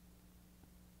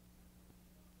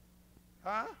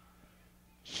 Huh?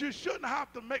 She shouldn't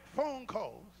have to make phone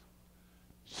calls.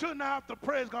 Shouldn't have to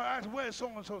praise God, ask where's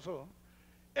so-and-so.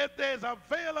 If there's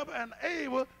available and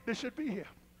able, they should be here.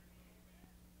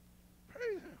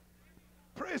 Praise him.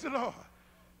 Praise the Lord.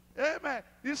 Amen.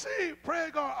 You see,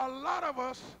 praise God, a lot of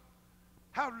us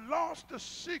have lost the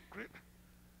secret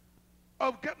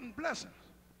of getting blessings.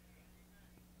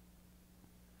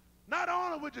 Not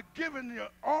only would you give in your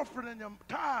offering and your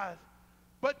tithes,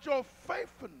 but your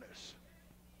faithfulness.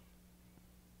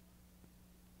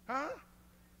 Huh?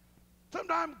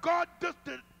 Sometimes God does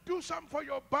do something for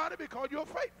your body because you're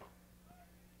faithful.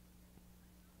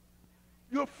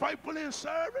 You're faithful in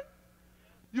serving.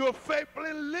 You're faithful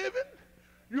in living.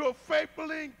 You're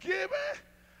faithful in giving.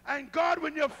 And God,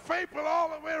 when you're faithful all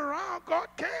the way around, God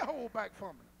can't hold back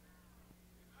from you.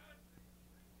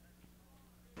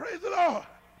 Praise the Lord.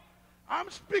 I'm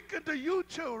speaking to you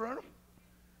children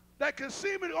that can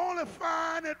seemingly only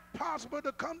find it possible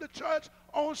to come to church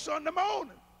on Sunday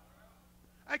morning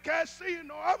and can't see you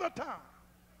no other time.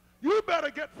 You better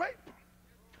get faithful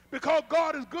because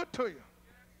God is good to you.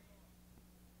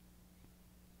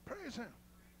 Praise him.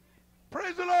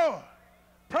 Praise the Lord.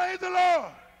 Praise the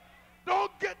Lord.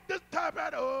 Don't get this type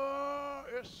of, oh,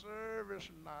 it's service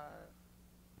night.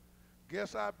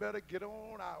 Guess I better get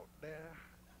on out there.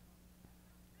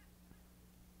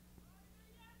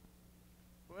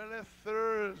 Well, it's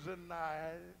Thursday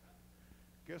night.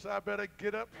 Guess I better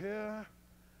get up here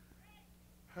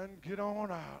and get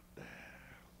on out there.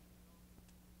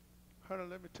 Honey,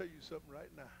 let me tell you something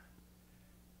right now.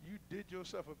 You did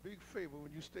yourself a big favor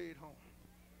when you stayed home.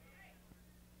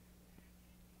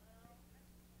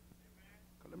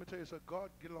 Let me tell you something, God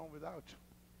get along without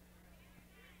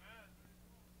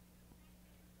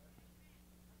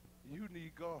you. You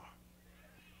need God.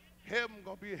 Heaven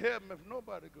gonna be heaven if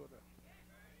nobody go there.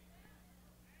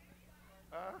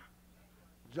 Huh?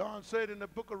 John said in the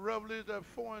book of Revelation there are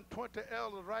 4 and 20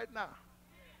 elders right now.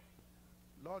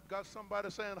 Lord got somebody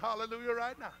saying hallelujah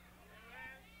right now.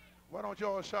 Why don't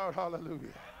y'all shout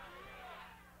hallelujah?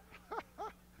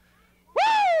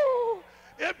 Woo!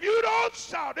 If you don't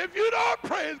shout, if you don't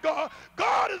praise God,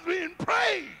 God is being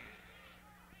praised.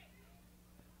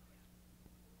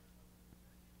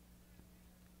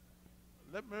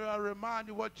 Let me remind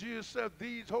you what Jesus said,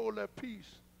 these hold their peace.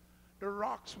 The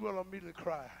rocks will immediately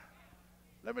cry.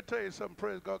 Let me tell you something,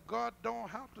 praise God. God don't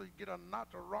have to get a not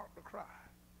a rock to cry.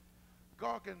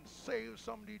 God can save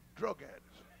some of these drug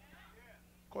addicts.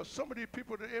 Because some of these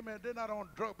people, amen, they're not on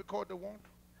drugs because they want to.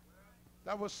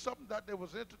 That was something that they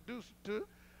was introduced to,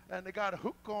 and they got a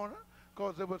hook on it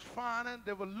because they was finding,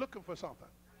 they were looking for something.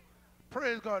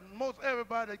 Praise God. Most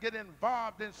everybody that get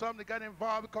involved in something, they got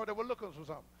involved because they were looking for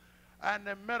something. And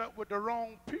they met up with the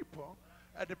wrong people,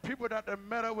 and the people that they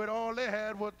met up with, all they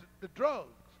had was the drugs.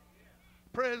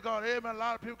 Praise God. Amen. A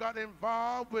lot of people got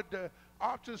involved with the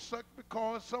option sect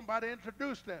because somebody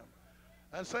introduced them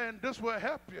and saying this will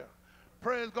help you.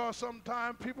 Praise God.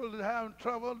 Sometimes people are having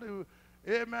trouble,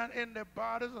 amen, in their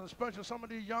bodies, and especially some of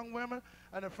these young women.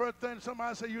 And the first thing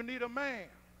somebody say, you need a man.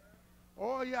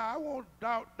 Oh, yeah, I won't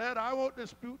doubt that. I won't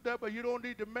dispute that, but you don't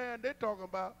need the man they're talking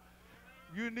about.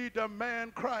 You need the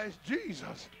man Christ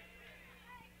Jesus.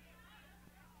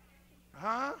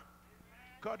 Huh?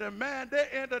 Because the man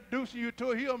they're introducing you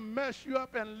to, he'll mess you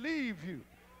up and leave you.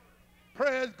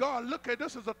 Praise God. Look at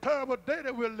this is a terrible day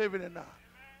that we're living in now.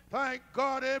 Thank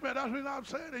God, amen. That's what I'm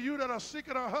saying to you that are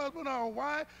seeking a husband or a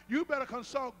wife, you better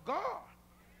consult God.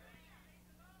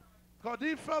 Because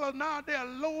these fellas now, they'll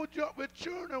load you up with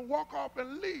children and walk off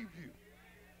and leave you.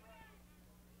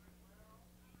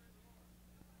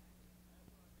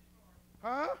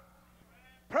 Huh?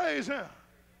 Praise him.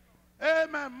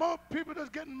 Amen. More people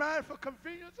just getting married for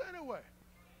convenience anyway.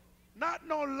 Not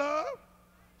no love.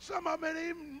 Some of them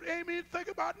ain't even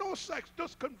thinking about no sex,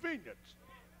 just convenience.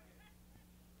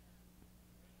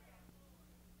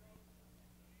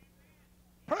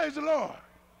 Praise the Lord.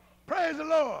 Praise the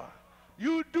Lord.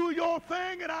 You do your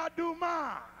thing and I do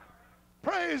mine.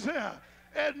 Praise him.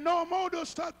 And no more does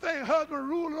such thing, husband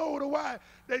rule over the wife.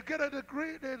 They get a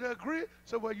degree, they agree.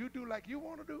 So, well, you do like you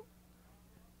want to do,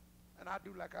 and I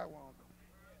do like I want to do.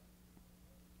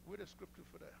 Where's the scripture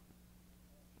for that?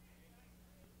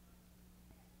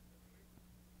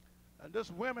 And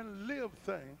this women live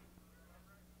thing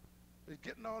is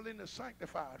getting all in the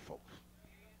sanctified folks.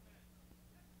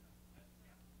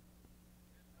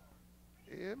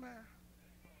 Amen.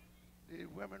 The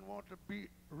women want to be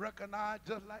recognized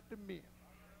just like the men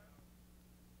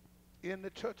in the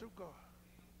church of God.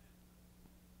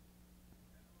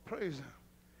 Praise him.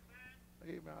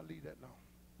 Amen. I'll leave that alone.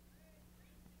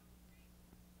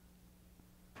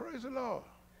 Praise the Lord.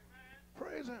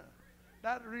 Praise him.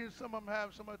 That's the reason some of them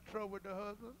have so much trouble with their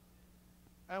husband.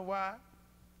 And why?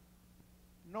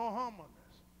 No humbleness.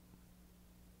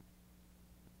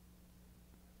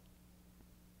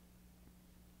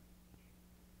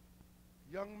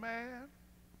 Young man,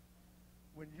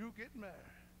 when you get married,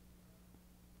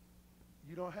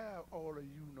 you don't have all of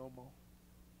you no more.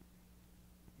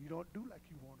 You don't do like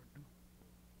you want to do.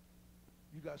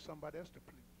 You got somebody else to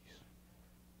please.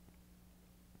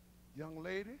 Young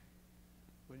lady,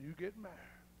 when you get married,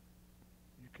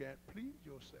 you can't please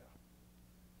yourself.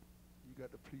 You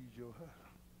got to please your husband.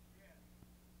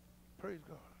 Praise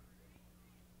God.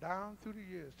 Down through the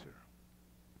years, too,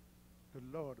 the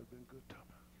Lord has been good to me.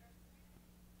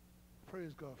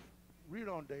 Praise God. Read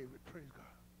on David. Praise God.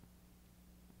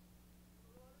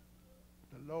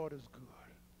 The Lord is good.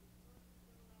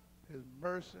 His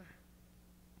mercy,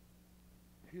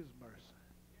 his mercy,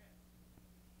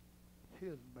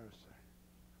 his mercy,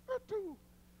 that too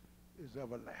is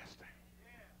everlasting.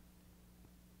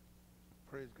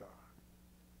 Praise God.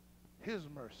 His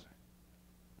mercy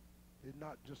is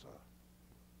not just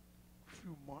a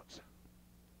few months,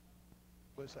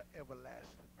 but it's an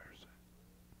everlasting mercy.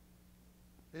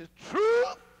 His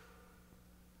truth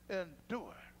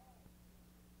endure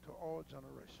to all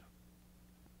generations.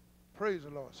 Praise the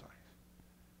Lord, saints.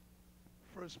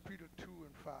 1 Peter 2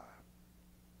 and 5.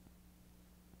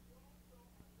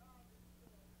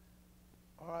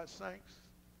 All right, saints,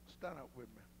 stand up with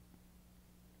me.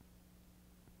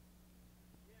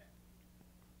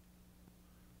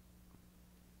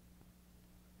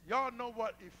 Y'all know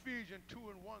what Ephesians 2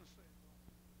 and 1 says.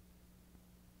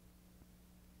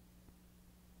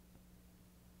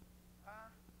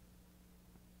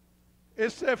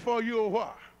 It said for you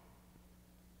what?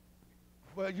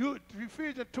 For you,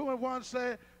 Ephesians 2 and 1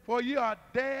 said, for you are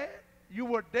dead, you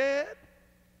were dead,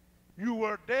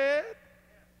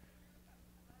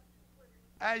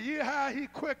 and ye how he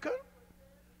quickened,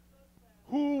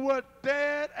 who were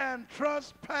dead and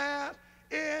trespassed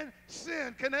in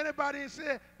sin. Can anybody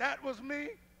say that was me?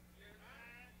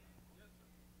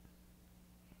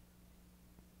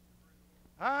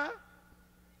 Huh?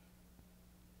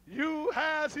 You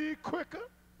has he quickened,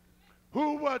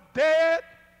 who were dead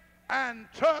and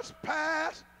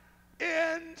trespassed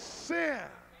in sin.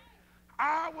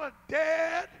 I was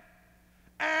dead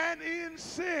and in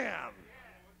sin.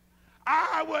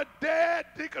 I was dead,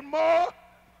 Deacon Moore,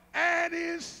 and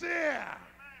in sin.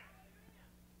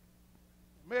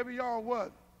 Maybe y'all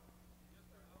wasn't.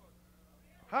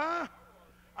 Huh?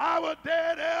 I was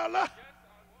dead, Ella,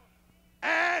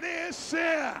 and in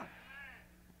sin.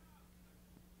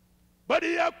 But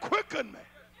he have quickened me.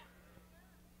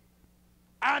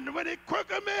 And when he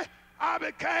quickened me, I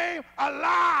became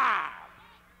alive.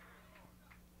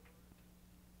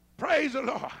 Praise the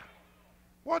Lord.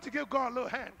 Why don't you give God a little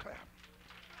hand clap?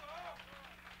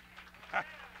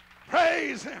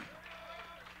 Praise him.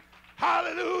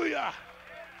 Hallelujah.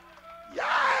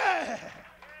 Yeah.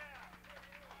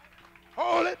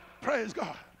 Hold it. Praise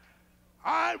God.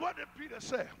 All right, what did Peter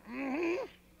say?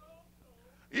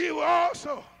 You were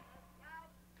also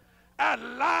a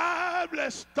lively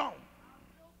stone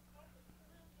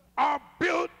are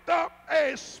built up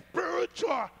a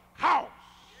spiritual house.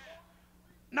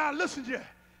 Now listen to you.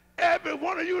 Every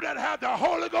one of you that have the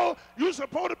Holy Ghost, you're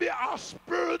supposed to be our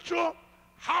spiritual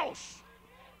house.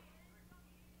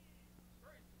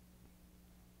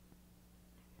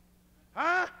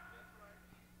 Huh?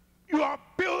 You are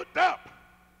built up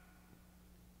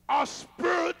a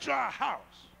spiritual house.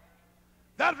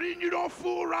 That means you don't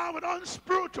fool around with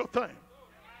unspiritual things,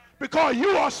 because you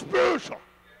are spiritual.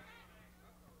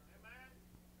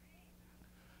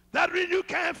 That means you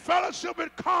can't fellowship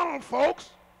with carnal folks,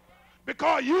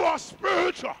 because you are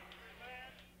spiritual.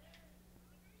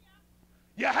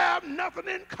 You have nothing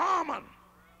in common.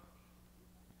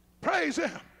 Praise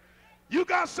him. You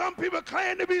got some people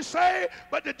claim to be saved,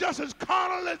 but they're just as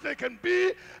carnal as they can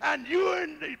be, and you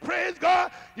and, praise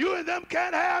God, you and them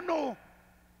can't have no,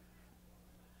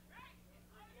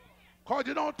 because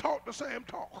you don't talk the same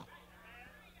talk.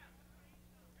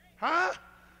 Huh?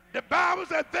 The Bible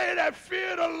says they that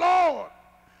fear the Lord,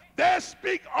 they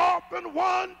speak often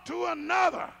one to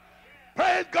another.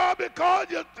 Praise God, because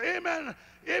you, amen,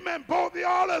 amen, both of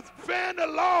y'all are fearing the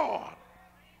Lord.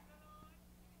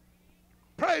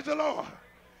 Praise the Lord.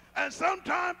 And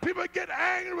sometimes people get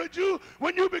angry with you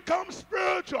when you become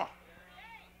spiritual.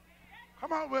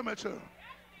 Come on with me, children.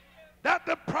 That's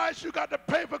the price you got to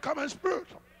pay for coming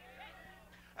spiritual.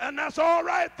 And that's all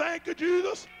right. Thank you,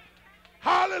 Jesus.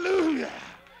 Hallelujah.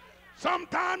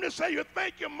 Sometimes they say you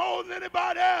think you're more than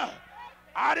anybody else.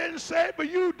 I didn't say it, but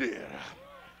you did.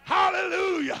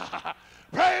 Hallelujah.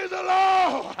 Praise the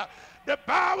Lord. The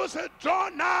Bible says, draw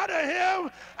nigh to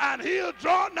him, and he'll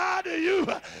draw nigh to you.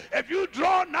 If you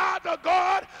draw nigh to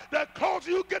God, the closer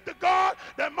you get to God,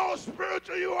 the more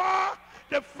spiritual you are.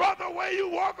 The further away you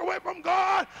walk away from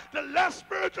God, the less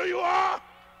spiritual you are.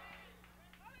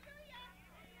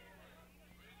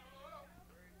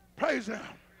 Praise him.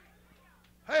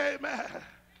 Amen.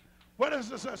 What is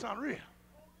this? That's unreal.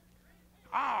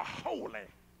 Our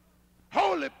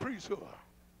holy priesthood.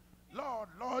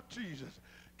 Lord Jesus.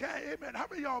 Amen. How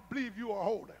many of y'all believe you are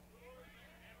holy?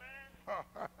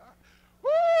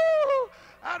 Woo!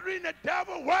 I read the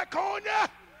devil work on you.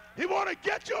 He want to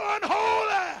get you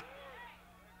unholy.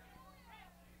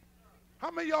 How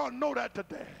many of y'all know that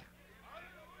today?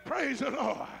 Praise the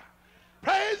Lord.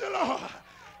 Praise the Lord.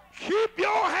 Keep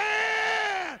your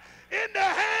hand in the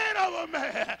hand of a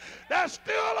man that's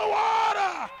still the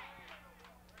water.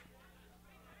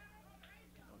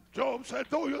 Job said,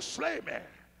 though you slay me,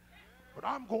 but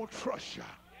I'm going to trust you.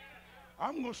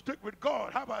 I'm going to stick with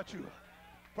God. How about you?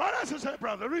 What else is that,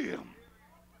 brother? Read him.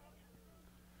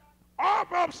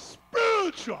 Offer up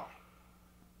spiritual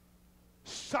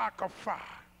sacrifice.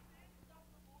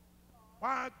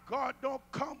 Why God don't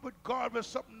come with God with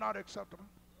something not acceptable?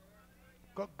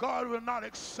 Because God will not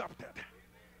accept it.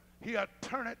 He'll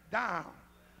turn it down.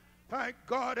 Thank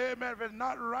God, amen. If it's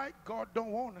not right, God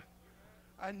don't want it.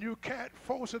 And you can't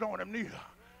force it on him neither.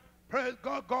 Praise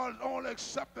God, God is only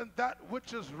accepting that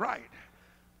which is right.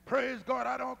 Praise God,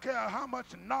 I don't care how much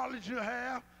knowledge you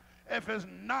have. If it's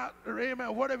not,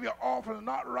 amen, whatever you offer is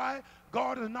not right,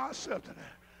 God is not accepting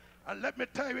it. And let me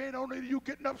tell you, ain't only you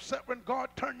getting upset when God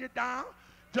turn you down.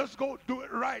 Just go do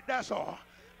it right, that's all.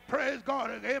 Praise God,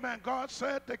 amen. God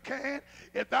said to Cain,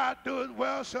 if thou do it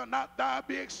well, shall not thou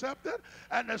be accepted?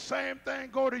 And the same thing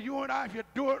go to you and I. If you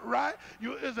do it right,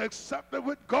 you is accepted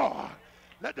with God.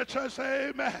 Let the church say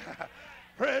amen.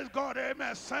 Praise God,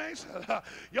 amen. Saints,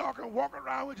 y'all can walk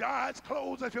around with your eyes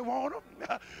closed if you want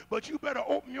them, but you better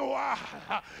open your eyes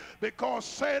because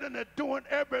Satan is doing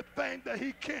everything that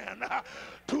he can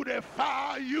to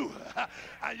defile you,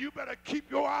 and you better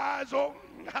keep your eyes open.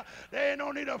 There ain't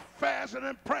no need of fasting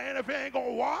and praying if you ain't going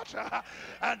to watch,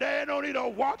 and there ain't no need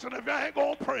of watching if you ain't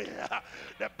going to pray.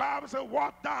 The Bible says,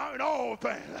 walk down in all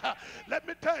things. Let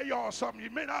me tell y'all something.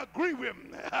 You may not agree with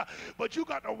me, but you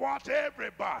got to watch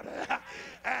everybody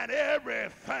and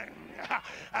everything,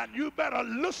 and you better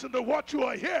listen to what you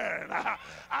are hearing.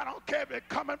 I don't care if it's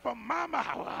coming from my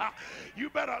mouth. You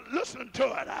better listen to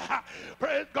it.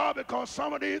 Praise God, because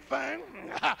some of these things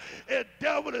the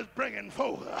devil is bringing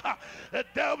forth. The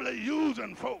devil is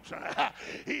using folks.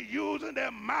 He's using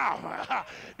their mouth.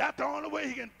 That's the only way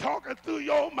he can talk it through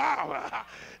your mouth.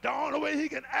 The only way he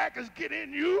can act is get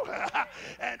in you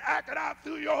and act it out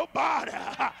through your body.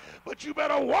 But you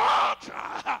better watch.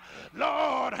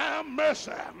 Lord have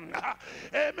mercy.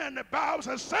 Amen. The Bible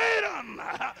says Satan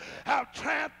have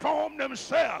transformed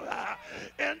himself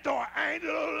into an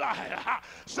angel of light.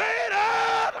 Satan,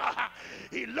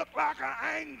 he looked like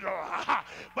an angel,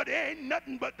 but he ain't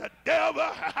nothing but the devil.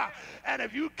 And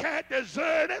if you can't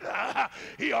discern it,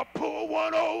 he'll pull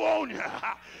one over on you.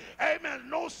 Amen.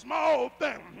 No small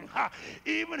thing.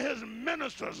 Even his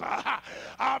ministers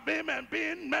are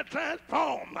being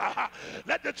transformed.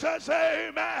 Let the church say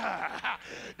amen.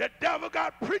 The devil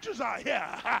got preachers out here.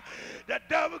 The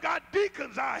devil got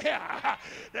deacons out here.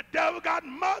 The devil got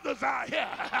mothers out here.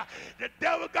 The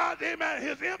devil got, amen,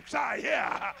 his imps out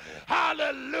here.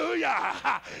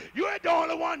 Hallelujah. You ain't the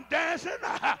only one dancing.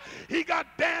 He got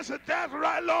dancing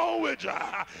right along with you.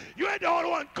 You ain't the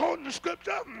only one quoting the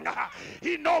scripture.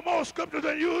 He know more scriptures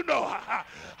than you know.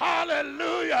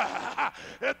 Hallelujah.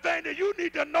 The thing that you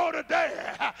need to know today,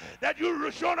 that you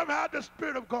show them how the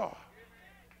Spirit of God.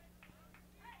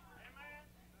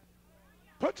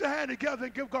 Put your hand together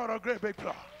and give God a great big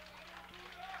applause.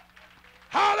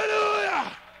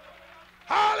 Hallelujah.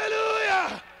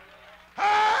 Hallelujah.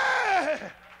 Hey,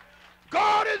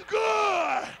 God is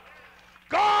good.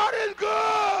 God is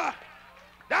good.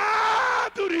 Down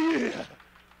through the years.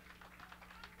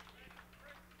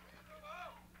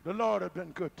 The Lord has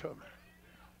been good to me.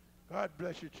 God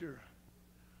bless you, children.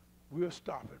 We'll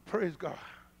stop it. Praise God.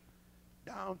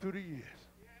 Down through the years,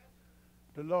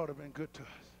 the Lord has been good to us.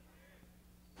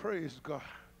 Praise God.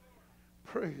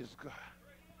 Praise God.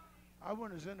 I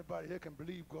wonder if there's anybody here can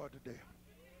believe God today.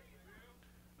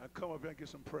 Now come up here and get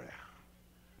some prayer.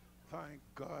 Thank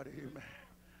God, amen.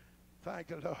 Thank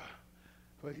the Lord.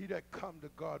 For he that come to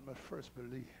God must first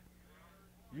believe.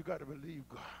 You got to believe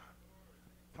God.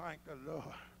 Thank the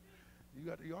Lord.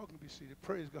 Y'all can be seated.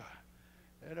 Praise God.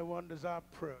 Anyone desire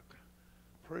prayer?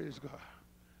 Praise God.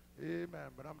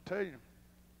 Amen. But I'm telling you,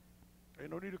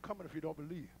 ain't no need of coming if you don't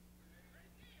believe.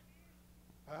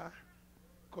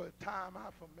 Because time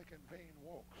out for making vain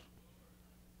walks.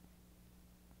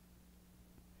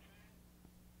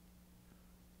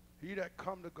 He that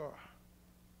come to God.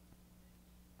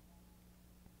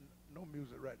 No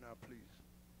music right now, please.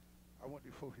 I want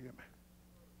you folks to hear me.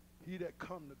 He that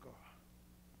come to God,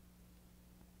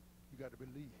 you got to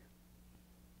believe.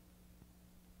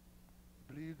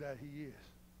 Believe that he is.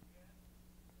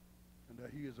 And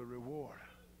that he is a reward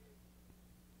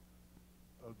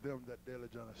of them that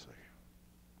diligently seek.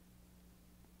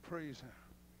 Praise him.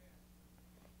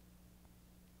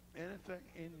 Anything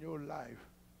in your life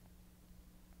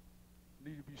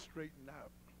need to be straightened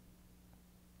out.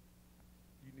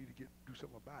 You need to do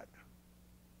something about it.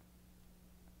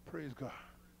 Praise God.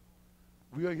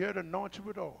 We are here to anoint you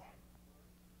with all.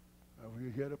 And we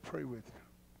are here to pray with you.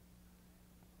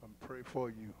 And pray for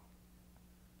you.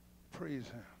 Praise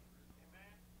him.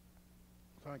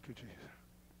 Thank you, Jesus.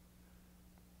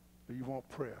 Do you want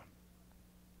prayer?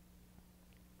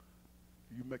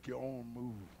 You make your own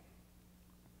move.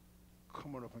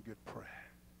 Come on up and get prayer.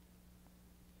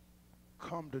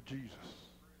 Come to Jesus.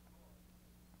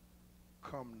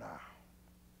 Come now.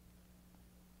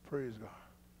 Praise God.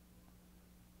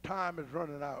 Time is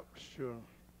running out, sure.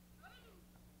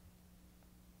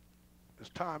 This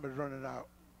time is running out.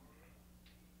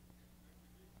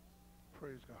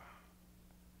 Praise God.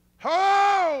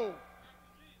 Oh!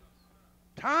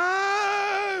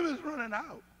 Time is running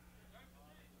out.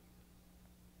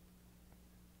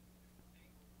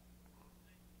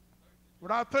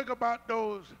 When I think about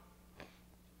those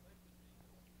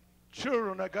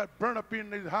children that got burnt up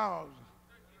in these houses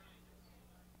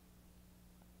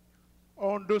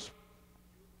on this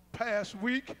past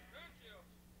week,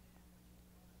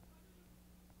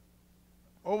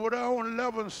 over there on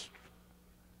 11th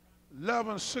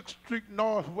 6th Street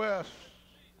Northwest,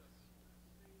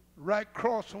 right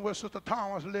across from where Sister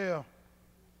Thomas lived,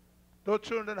 those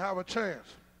children didn't have a chance.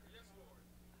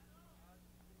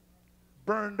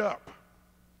 Burned up.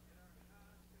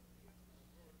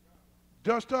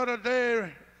 Just the other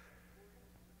day,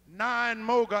 9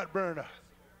 more got burned up.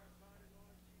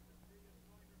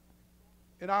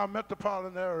 In our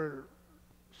metropolitan area,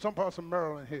 some parts of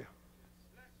Maryland here.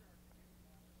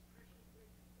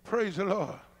 Praise the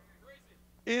Lord.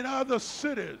 In other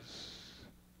cities,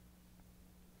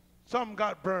 some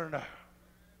got burned out.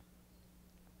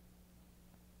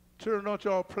 Children, don't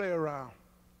y'all play around.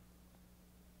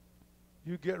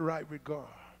 You get right with God.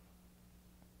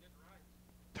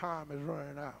 Time is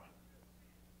running out.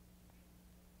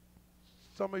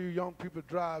 Some of you young people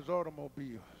drive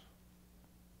automobiles.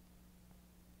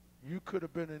 You could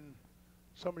have been in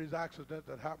some of these accidents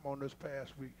that happened on this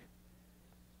past week.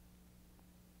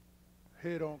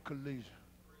 Head-on collision.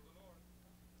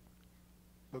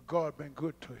 But God been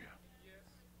good to you.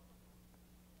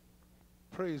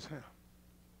 Praise him.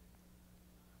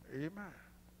 Amen.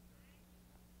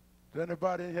 Is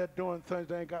anybody in here doing things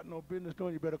they ain't got no business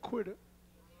doing? You better quit it.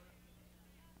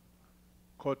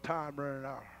 Because time running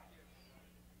out.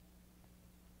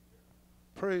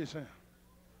 Praise him.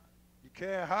 You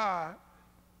can't hide.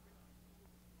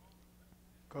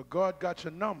 Because God got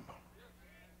your number.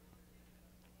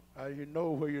 And you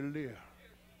know where you live.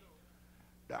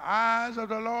 The eyes of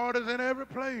the Lord is in every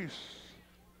place.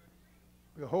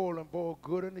 Beholding both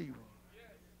good and evil.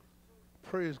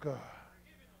 Praise God.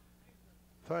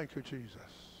 Thank you, Jesus.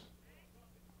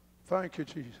 Thank you,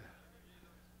 Jesus.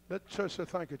 Let the church say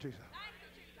thank you, Jesus.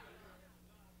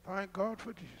 Thank God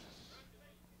for Jesus.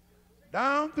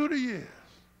 Down through the years,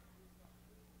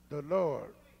 the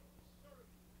Lord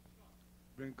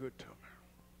been good to me.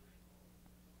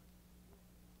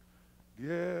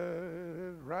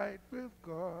 Get right with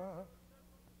God.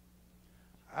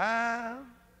 And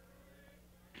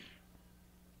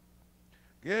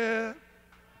get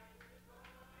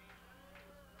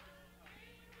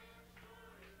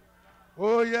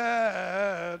oh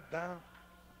yeah, down.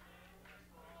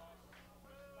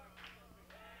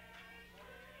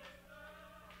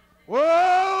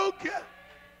 Okay.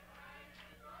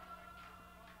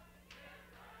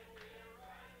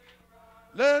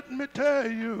 Let me tell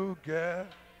you, girl.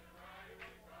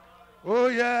 Oh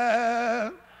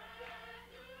yeah.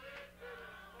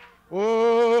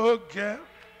 Oh girl.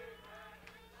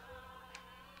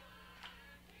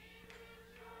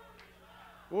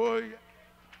 Oh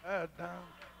yeah. Down.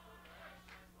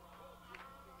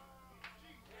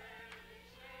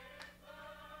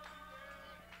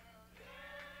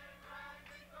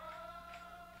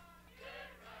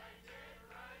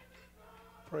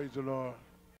 Praise the Lord.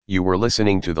 You were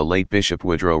listening to the late Bishop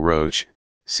Woodrow Roach,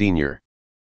 Sr.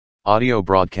 audio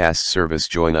broadcast service.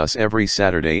 Join us every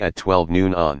Saturday at 12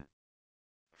 noon on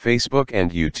Facebook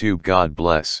and YouTube. God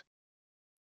bless.